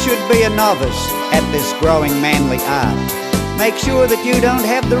 If you should be a novice at this growing manly art, make sure that you don't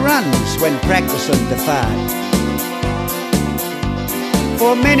have the runs when practicing the fart.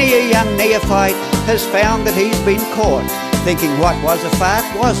 For many a young neophyte has found that he's been caught thinking what was a fart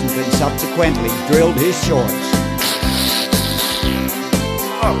wasn't, and subsequently drilled his shorts.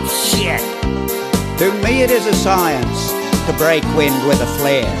 Oh shit! To me it is a science to break wind with a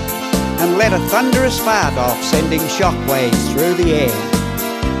flare and let a thunderous fart off, sending shockwaves through the air.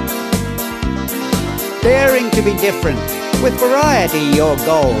 Daring to be different, with variety your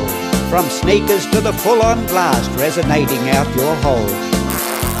goal, from sneakers to the full-on blast resonating out your hole.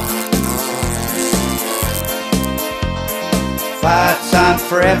 Farts aren't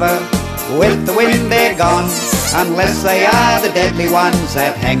forever, with the wind they're gone, unless they are the deadly ones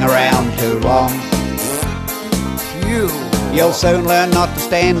that hang around too long. You'll soon learn not to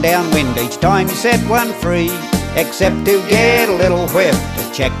stand downwind each time you set one free, except to get a little whiff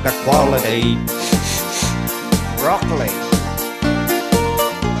to check the quality. Broccoli.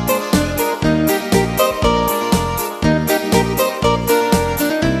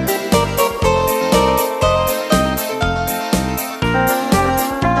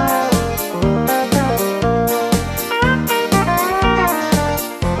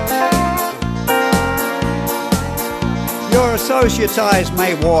 Associates' eyes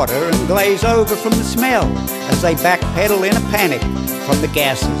may water and glaze over from the smell as they backpedal in a panic from the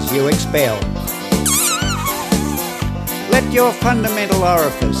gases you expel. Let your fundamental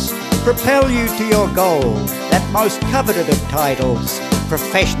orifice propel you to your goal, that most coveted of titles,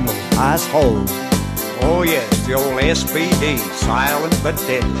 professional asshole. Oh yes, the old SBD, silent but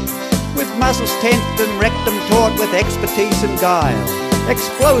deadly. With muscles tensed and rectum taut with expertise and guile,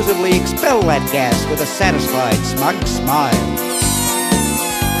 explosively expel that gas with a satisfied, smug smile.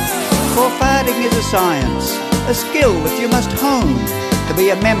 For farting is a science, a skill that you must hone to be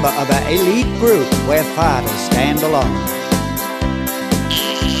a member of an elite group where farters stand alone.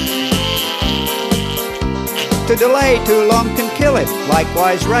 To delay too long can kill it,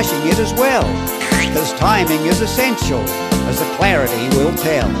 likewise rushing it as well, because timing is essential, as the clarity will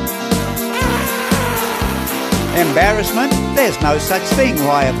tell. Embarrassment? There's no such thing.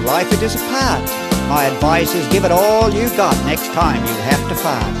 Why, of life it is a part. My advice is give it all you got next time you have to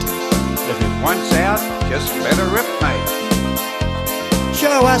fart. If it wants out, just let her rip, mate.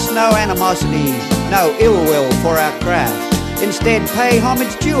 Show us no animosity, no ill will for our craft. Instead, pay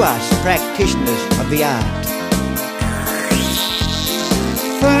homage to us, practitioners of the art.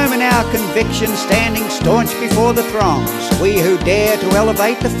 Firm in our conviction, standing staunch before the throngs, we who dare to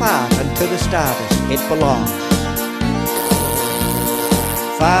elevate the fart unto the stardust it belongs.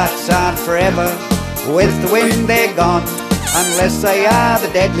 Farts aren't forever, with the wind they're gone, unless they are the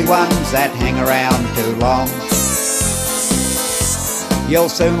deadly ones that hang around too long. You'll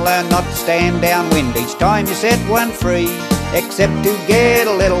soon learn not to stand downwind each time you set one free, except to get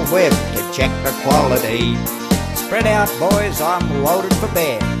a little whiff to check the quality. Spread out, boys, I'm loaded for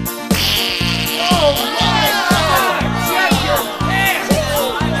bed. Oh my God! Check your pants!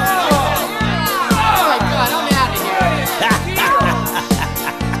 Oh my God, I'm out of here!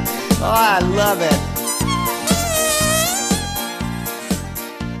 Oh, I love it.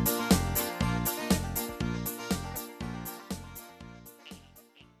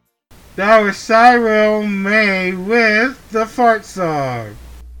 That was Cyril May with the Fart Song.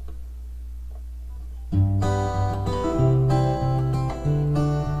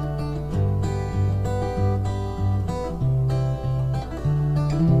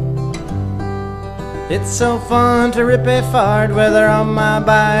 It's so fun to rip a fart, whether on my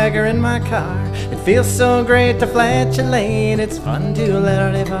bike or in my car. It feels so great to flatulate, it's fun to let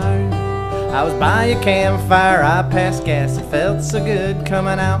out a fart. I was by a campfire, I passed gas. It felt so good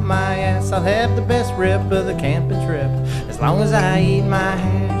coming out my ass. I'll have the best rip of the camping trip as long as I eat my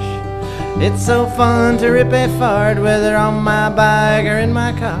hash. It's so fun to rip a fart, whether on my bike or in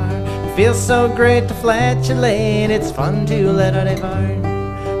my car. It feels so great to flatulate, it's fun to let out a fart.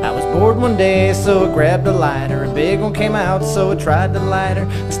 I was bored one day, so I grabbed a lighter. A big one came out, so I tried the lighter.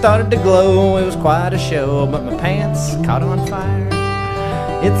 It started to glow, it was quite a show, but my pants caught on fire.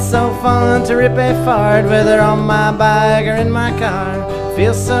 It's so fun to rip a fart, whether on my bike or in my car. It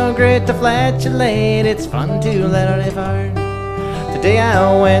feels so great to flatulate, it's fun to let out a fart. Today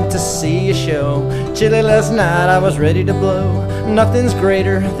I went to see a show. Chilly last night, I was ready to blow. Nothing's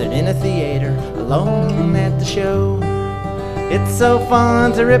greater than in a theater, alone at the show. It's so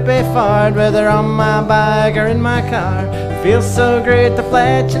fun to rip a fart, whether on my bike or in my car. It feels so great to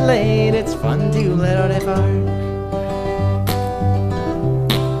flatulate, it's fun to let out a fart.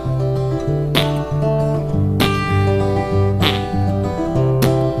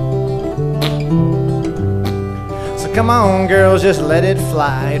 So come on girls, just let it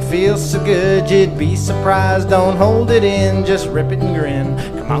fly. It feels so good, you'd be surprised. Don't hold it in, just rip it and grin.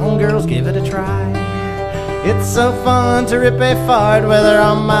 Come on girls, give it a try. It's so fun to rip a fart, whether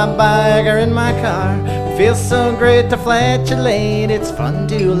on my bike or in my car. It feels so great to flatulate, it's fun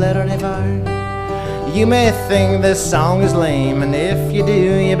to let out a fart. You may think this song is lame, and if you do,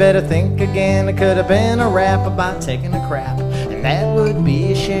 you better think again. It could have been a rap about taking a crap, and that would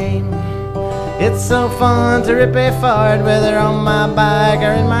be a shame. It's so fun to rip a fart, whether on my bike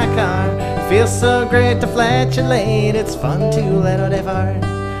or in my car. It feels so great to flatulate, it's fun to let out a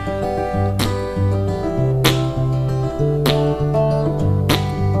fart.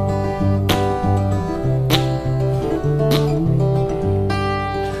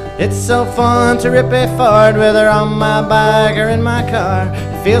 It's so fun to rip a fart, whether on my bike or in my car.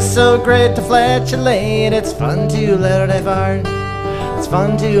 It feels so great to flatulate, it's fun to let out a fart. It's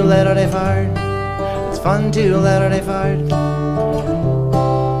fun to let out a fart. It's fun to let out a fart.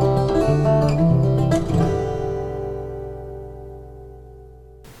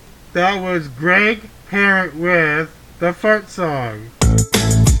 That was Greg Parent with the Fart Song.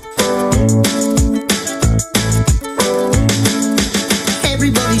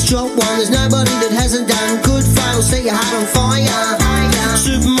 Everybody's dropped one, there's nobody that hasn't done good fun. Set your heart on fire.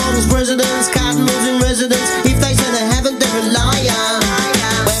 Supermodels, presidents, cardinals in residence. If they say they haven't, they're a liar.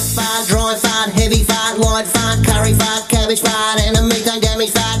 Wet fart, dry fart, heavy fart, light fart, curry fart, cabbage fart, and a methane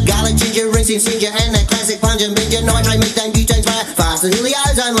damage fart. Garlic, ginger, rinsing, ginger, and that classic pungent binger, nitrate, methane, butane fart. Fast until the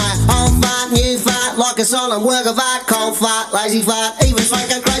ozone layer. Old fart, new fart, like a silent work of art. Cold fart, lazy fart, even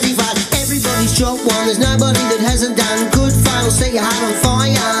smoking crazy fart. Everybody's dropped one, there's nobody that hasn't done good fun. Set your heart on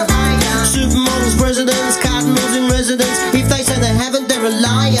fire. Supermodels, presidents, cardinals in residence. If they say they haven't, they're a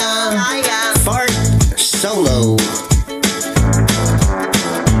liar. Fart solo.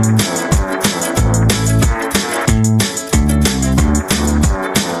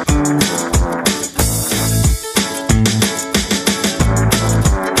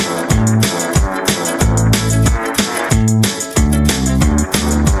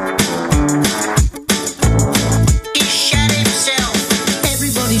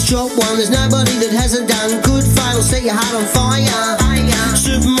 Drop one, there's nobody that hasn't done good fun. Set your heart on fire.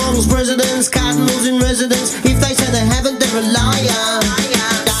 Supermodels, presidents, cardinals in residence. If they say they haven't, they're a liar.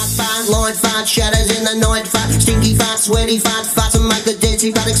 Dark fart, light fart, shadows in the night fart, stinky fart, sweaty fart, fart to make the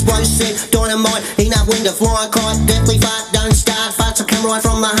deadly fart explosive. Dynamite, enough wind to fly a kite. Deathly fart, don't start. Farts will come right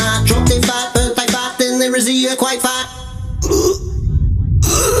from the heart. Drop their fart, birthday fart, then there is the earthquake fart.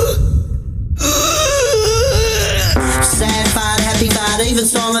 Sad fart, happy fart, even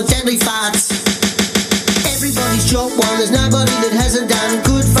silent, deadly farts. Everybody's dropped one, there's nobody that hasn't done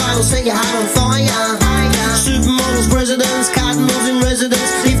good fun. Set your heart on fire. Supermodels, presidents, cardinals in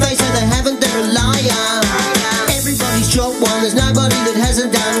residence. If they say they haven't, they're a liar. Everybody's dropped one, there's nobody that hasn't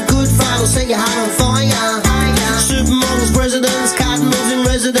done good fun. Set your heart on fire. Supermodels, presidents, cardinals in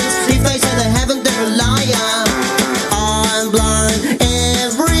residence. If they say they haven't, they're a liar. I'm blind.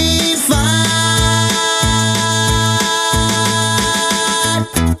 Every fart.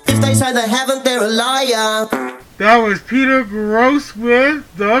 If they say they haven't, they're a liar. That was Peter Gross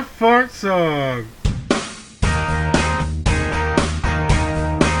with the Fart Song.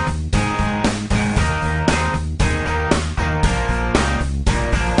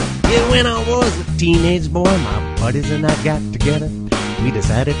 Yeah, when I was a teenage boy, my buddies and I got together. We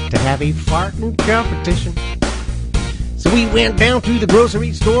decided to have a farting competition. So we went down to the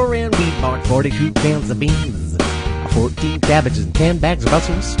grocery store and we bought 42 cans of beans, 14 cabbages and 10 bags of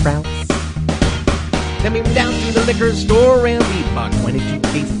Brussels sprouts. Then we went down to the liquor store and we bought 22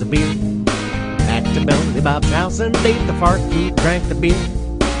 cases of beer, back to Billy Bob's house and ate the fart food, drank the beer.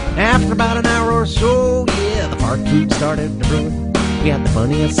 After about an hour or so, yeah, the fart food started to brew. We had the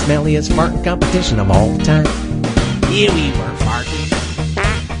funniest, smelliest farting competition of all time. Yeah, we were farting,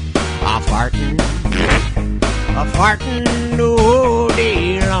 farting, farting all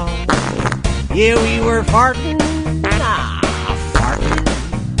day long. Yeah, we were farting,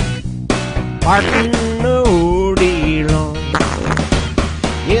 farting all day long.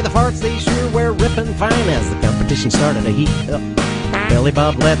 Yeah, the farts, they sure were ripping fine as the competition started to heat up. Billy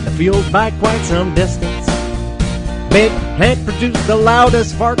Bob led the field by quite some distance. Big Hank produced the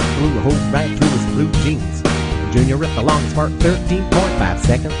loudest fart, blew a hole right through his blue jeans. Junior ripped the longest fart, 13.5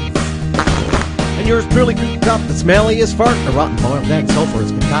 seconds. And yours truly cooped up the smelliest fart, a rotten boiled egg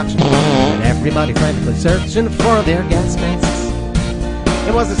sulfurous concoction. And everybody frantically searching for their gas masks.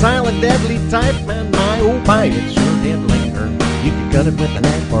 It was a silent, deadly type, and my oh my, it sure did linger. You could cut it with a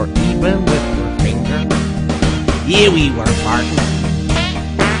knife or even with your finger. Yeah, we were farting,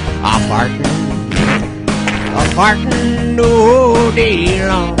 farting, farting all day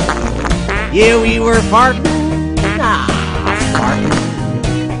long. Yeah, we were farting, farting,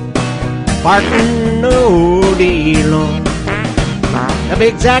 farting all day long. A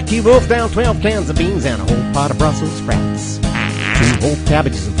big Zack, he wolfed down 12 cans of beans and a whole pot of Brussels sprouts, 2 whole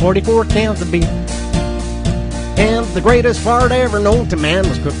cabbages and 44 cans of beer. And the greatest fart ever known to man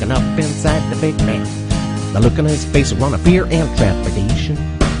was cooking up inside the big man. The look on his face was one of fear and trepidation.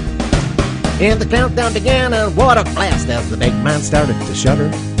 And the countdown began, and what a blast as the big man started to shudder.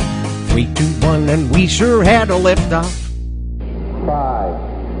 3, 2, 1, and we sure had a lift off.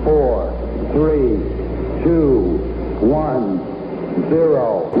 5, 4, 3, 2, 1,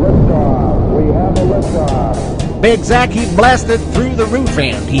 0. Liftoff. We have a liftoff. Big Zack, he blasted through the roof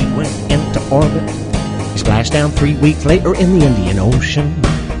and he went into orbit. He splashed down 3 weeks later in the Indian Ocean.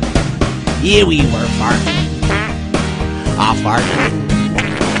 Yeah, we were farting, farting,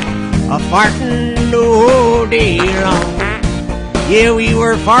 farting all day long. Yeah, we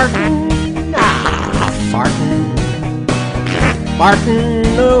were farting, farting,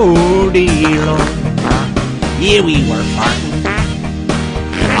 farting all day long. Yeah, we were farting,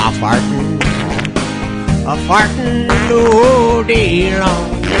 farting, farting all day long.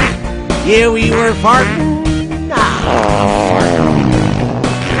 Yeah, we were farting,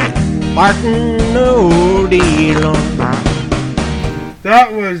 farting all day long.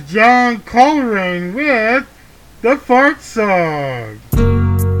 That was John Coltrane with the Fart Song.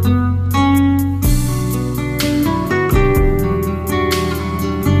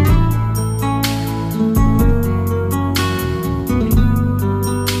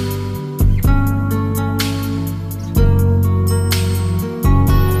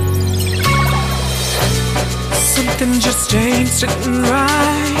 Something just ain't sitting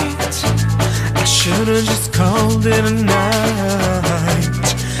right. I should've just called it a night.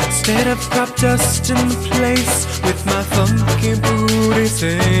 Instead I've got dust in the place with my funky booty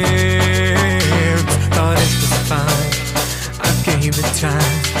hands. Thought it was fine, I gave it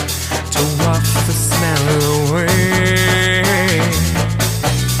time to waft the smell away.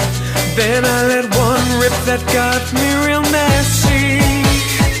 Then I let one rip that got me real messy.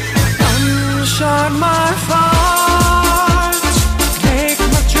 Unshod my fart, make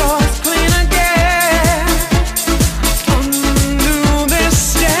my drawers clean again. Undo this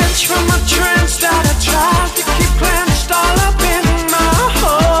stench from a trench that I tried to keep clenched all up in my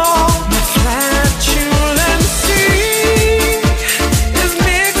hole. My flatulency is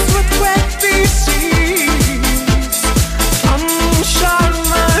mixed with wet feces. Unshod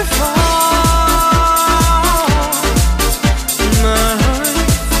my fart, my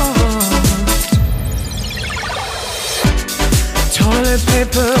toilet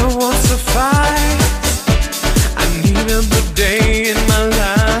paper won't suffice. I need a bidet in my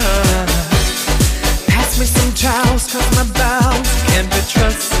life. Pass me some towels, cause my bowels can't be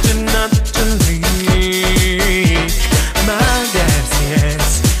trusted not to leak. My gas, yes,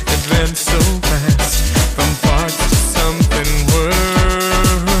 it went so fast, from farts to something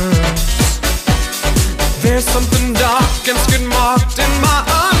worse. There's something dark and skid marked in my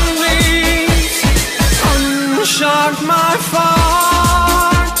undies. Unshod my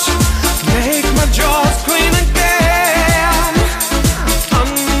fart, make my drawers clean again.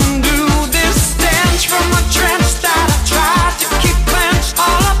 Undo this stench from a trench that I tried to keep clenched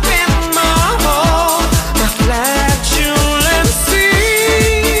all up in my hole. My flatulency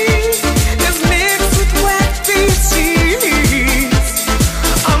is mixed with wet feces.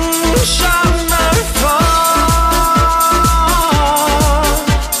 Unshod my fart,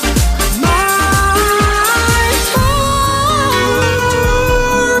 my fart.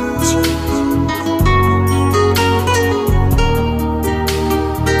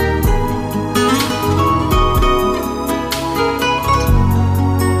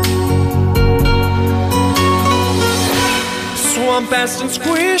 fast and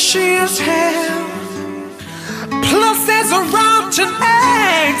squishy as hell. Plus there's a rotten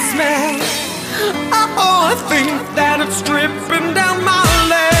egg smell. Oh, I think that it's dripping down my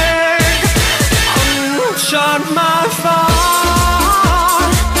leg. Shut my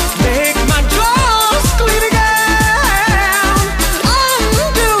fart. Make my jaws clean again.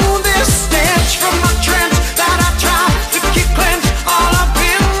 Undo this stench from my trench that I try to keep clenched all up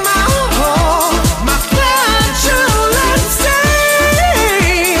in my hole. My flatulence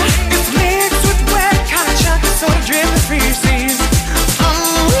is mixed with wet, kind of chunky, sort of dripping feces.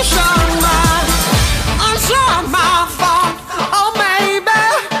 Unshut my fart. Oh, maybe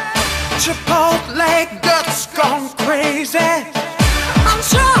Chipotle guts gone crazy.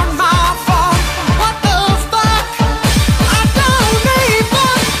 Unshut my fart. What the fuck? I don't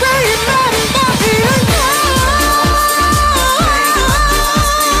even remember being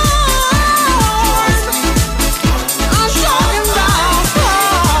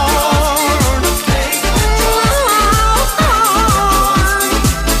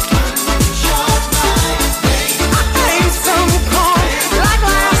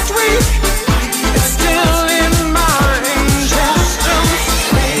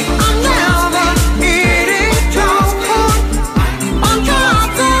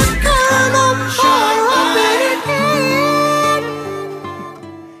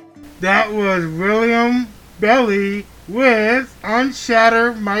That was William Belly with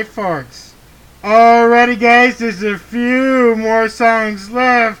Unshatter My Farts. Alrighty guys, there's a few more songs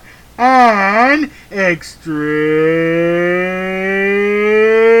left on Extremex.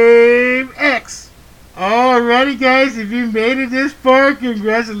 Alrighty guys, if you made it this far,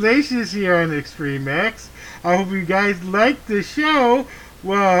 congratulations here on Extremex. I hope you guys liked the show.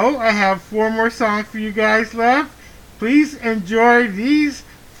 Well, I have 4 more songs for you guys left. Please enjoy these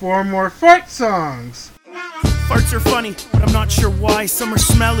 4 more fart songs. Farts are funny, but I'm not sure why. Some are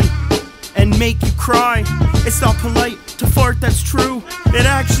smelly and make you cry. It's not polite to fart, that's true. It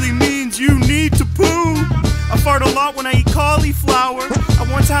actually means you need to poo. I fart a lot when I eat cauliflower. I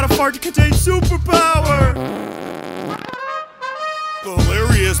once had a fart to contain superpower. The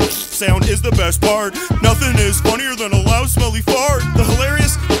hilarious sound is the best part. Nothing is funnier than a loud smelly fart. The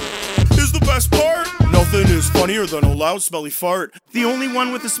hilarious is the best part. Nothing is funnier than a loud smelly fart. The only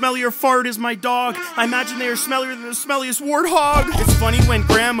one with a smellier fart is my dog. I imagine they are smellier than the smelliest warthog. It's funny when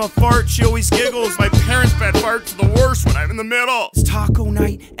grandma farts, she always giggles. My parents' bad farts are the worst when I'm in the middle. It's taco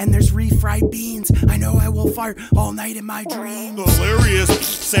night and there's refried beans. I know I will fart all night in my dreams. The hilarious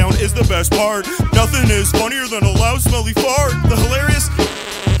sound is the best part. Nothing is funnier than a loud smelly fart. The hilarious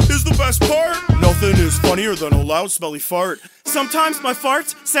is the best part. Nothing is funnier than a loud smelly fart. Sometimes my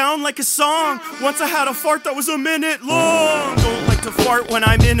farts sound like a song. Once I had a fart that was a minute long. Don't like to fart when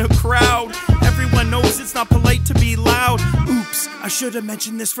I'm in a crowd. Everyone knows it's not polite to be loud. Oops, I should have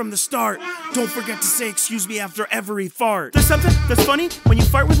mentioned this from the start. Don't forget to say excuse me after every fart. There's something that's funny when you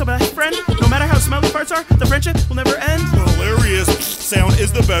fart with a best friend. No matter how smelly farts are, the friendship will never end. The hilarious sound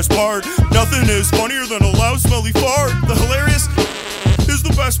is the best part. Nothing is funnier than a loud smelly fart. The hilarious is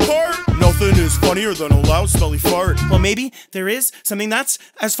the best part. Nothing is funnier than a loud smelly fart. Well, maybe there is something that's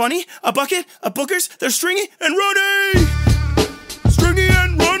as funny. A bucket of boogers, they're stringy and runny. Stringy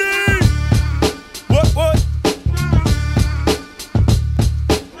and runny. What?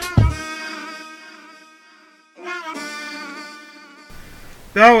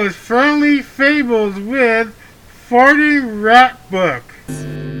 That was Friendly Fables with Farting Rat Book.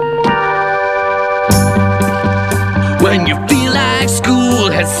 When you feel like school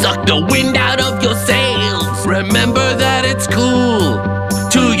has sucked the wind out of your sails, remember that it's cool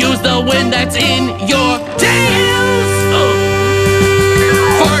to use the wind that's in your tails.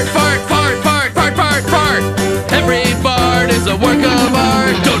 Fart, fart, fart, fart, fart, fart, fart. Every fart is a work of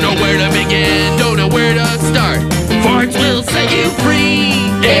art. Don't know where to begin, don't know where to start. Farts will set you free.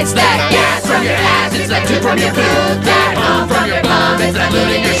 It's that gas from your ass, it's that tube from your poo, that hum from your bum, it's that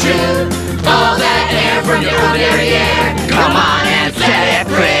loot in your shoe. All that air from your ordinary air, come on and set it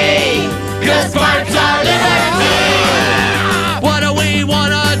free. 'Cause farts are liberty. What do we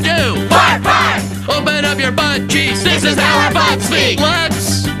wanna do? Fart, fart! Open up your butt cheeks, this is how our butts speak.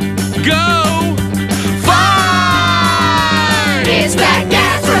 Let's go fart! It's that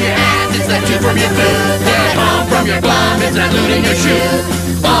gas from your ass, it's that tube from your food, that hum from your bum, it's that loot in your shoe.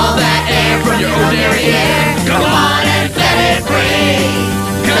 All that air from your ordinary air, come on and set it free.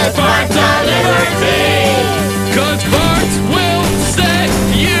 'Cause farts are liberty. 'Cause farts will set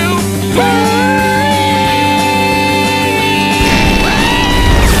you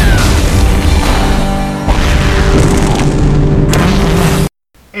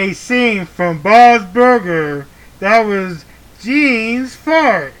A scene from Bob's Burger. That was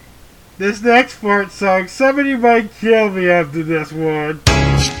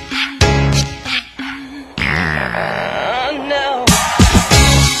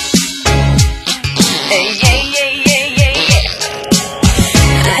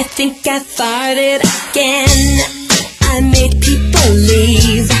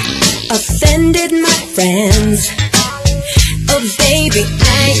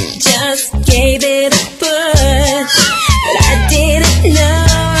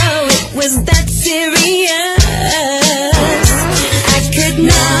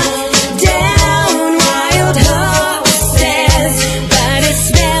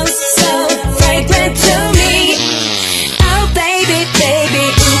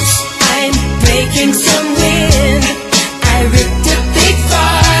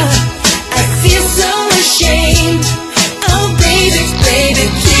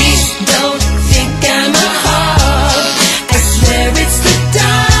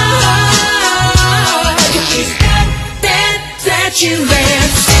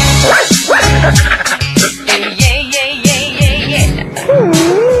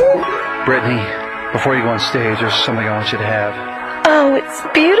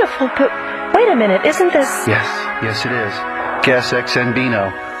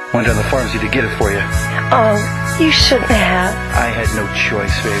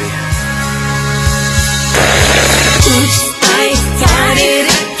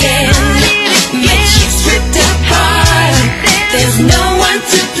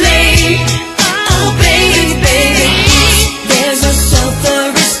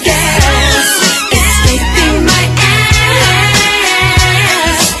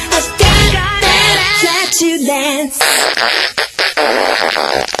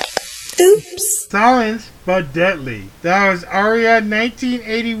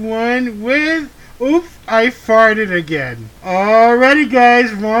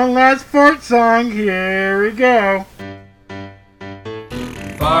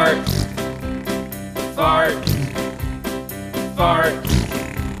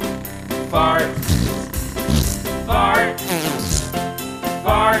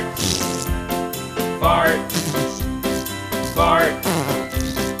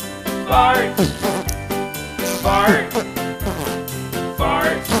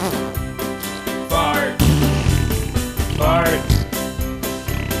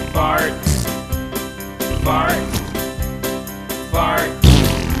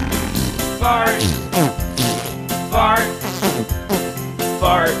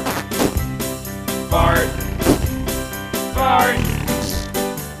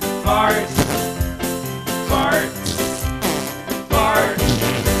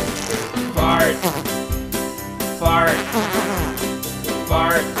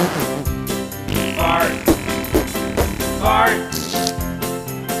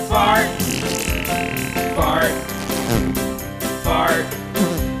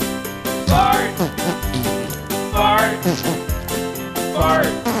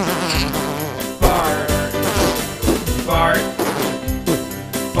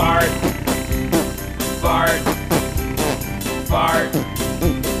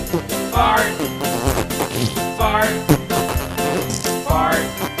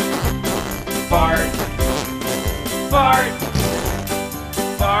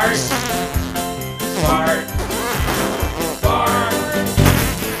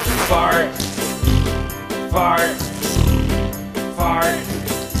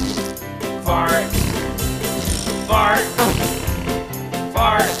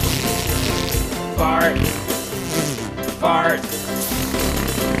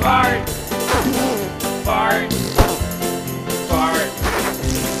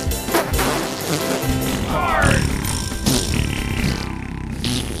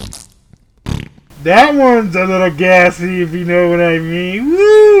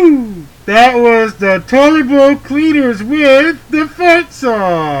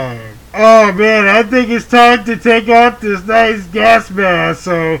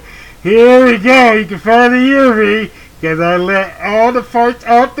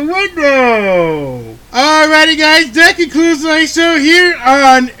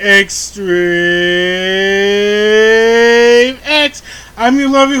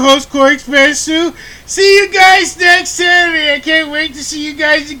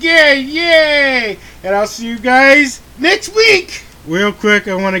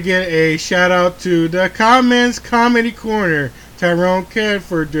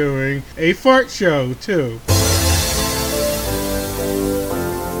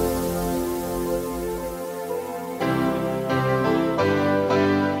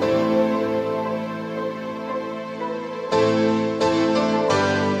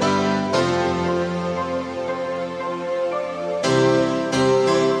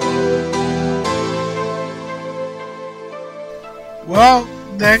Well,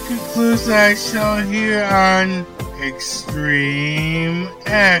 that concludes our show here on Extreme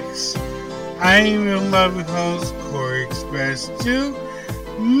X. I am your loving host, Corey Express 2.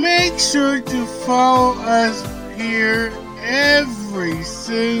 Make sure to follow us here every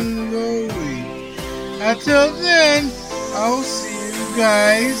single week. Until then, I'll see you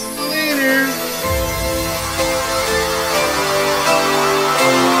guys later.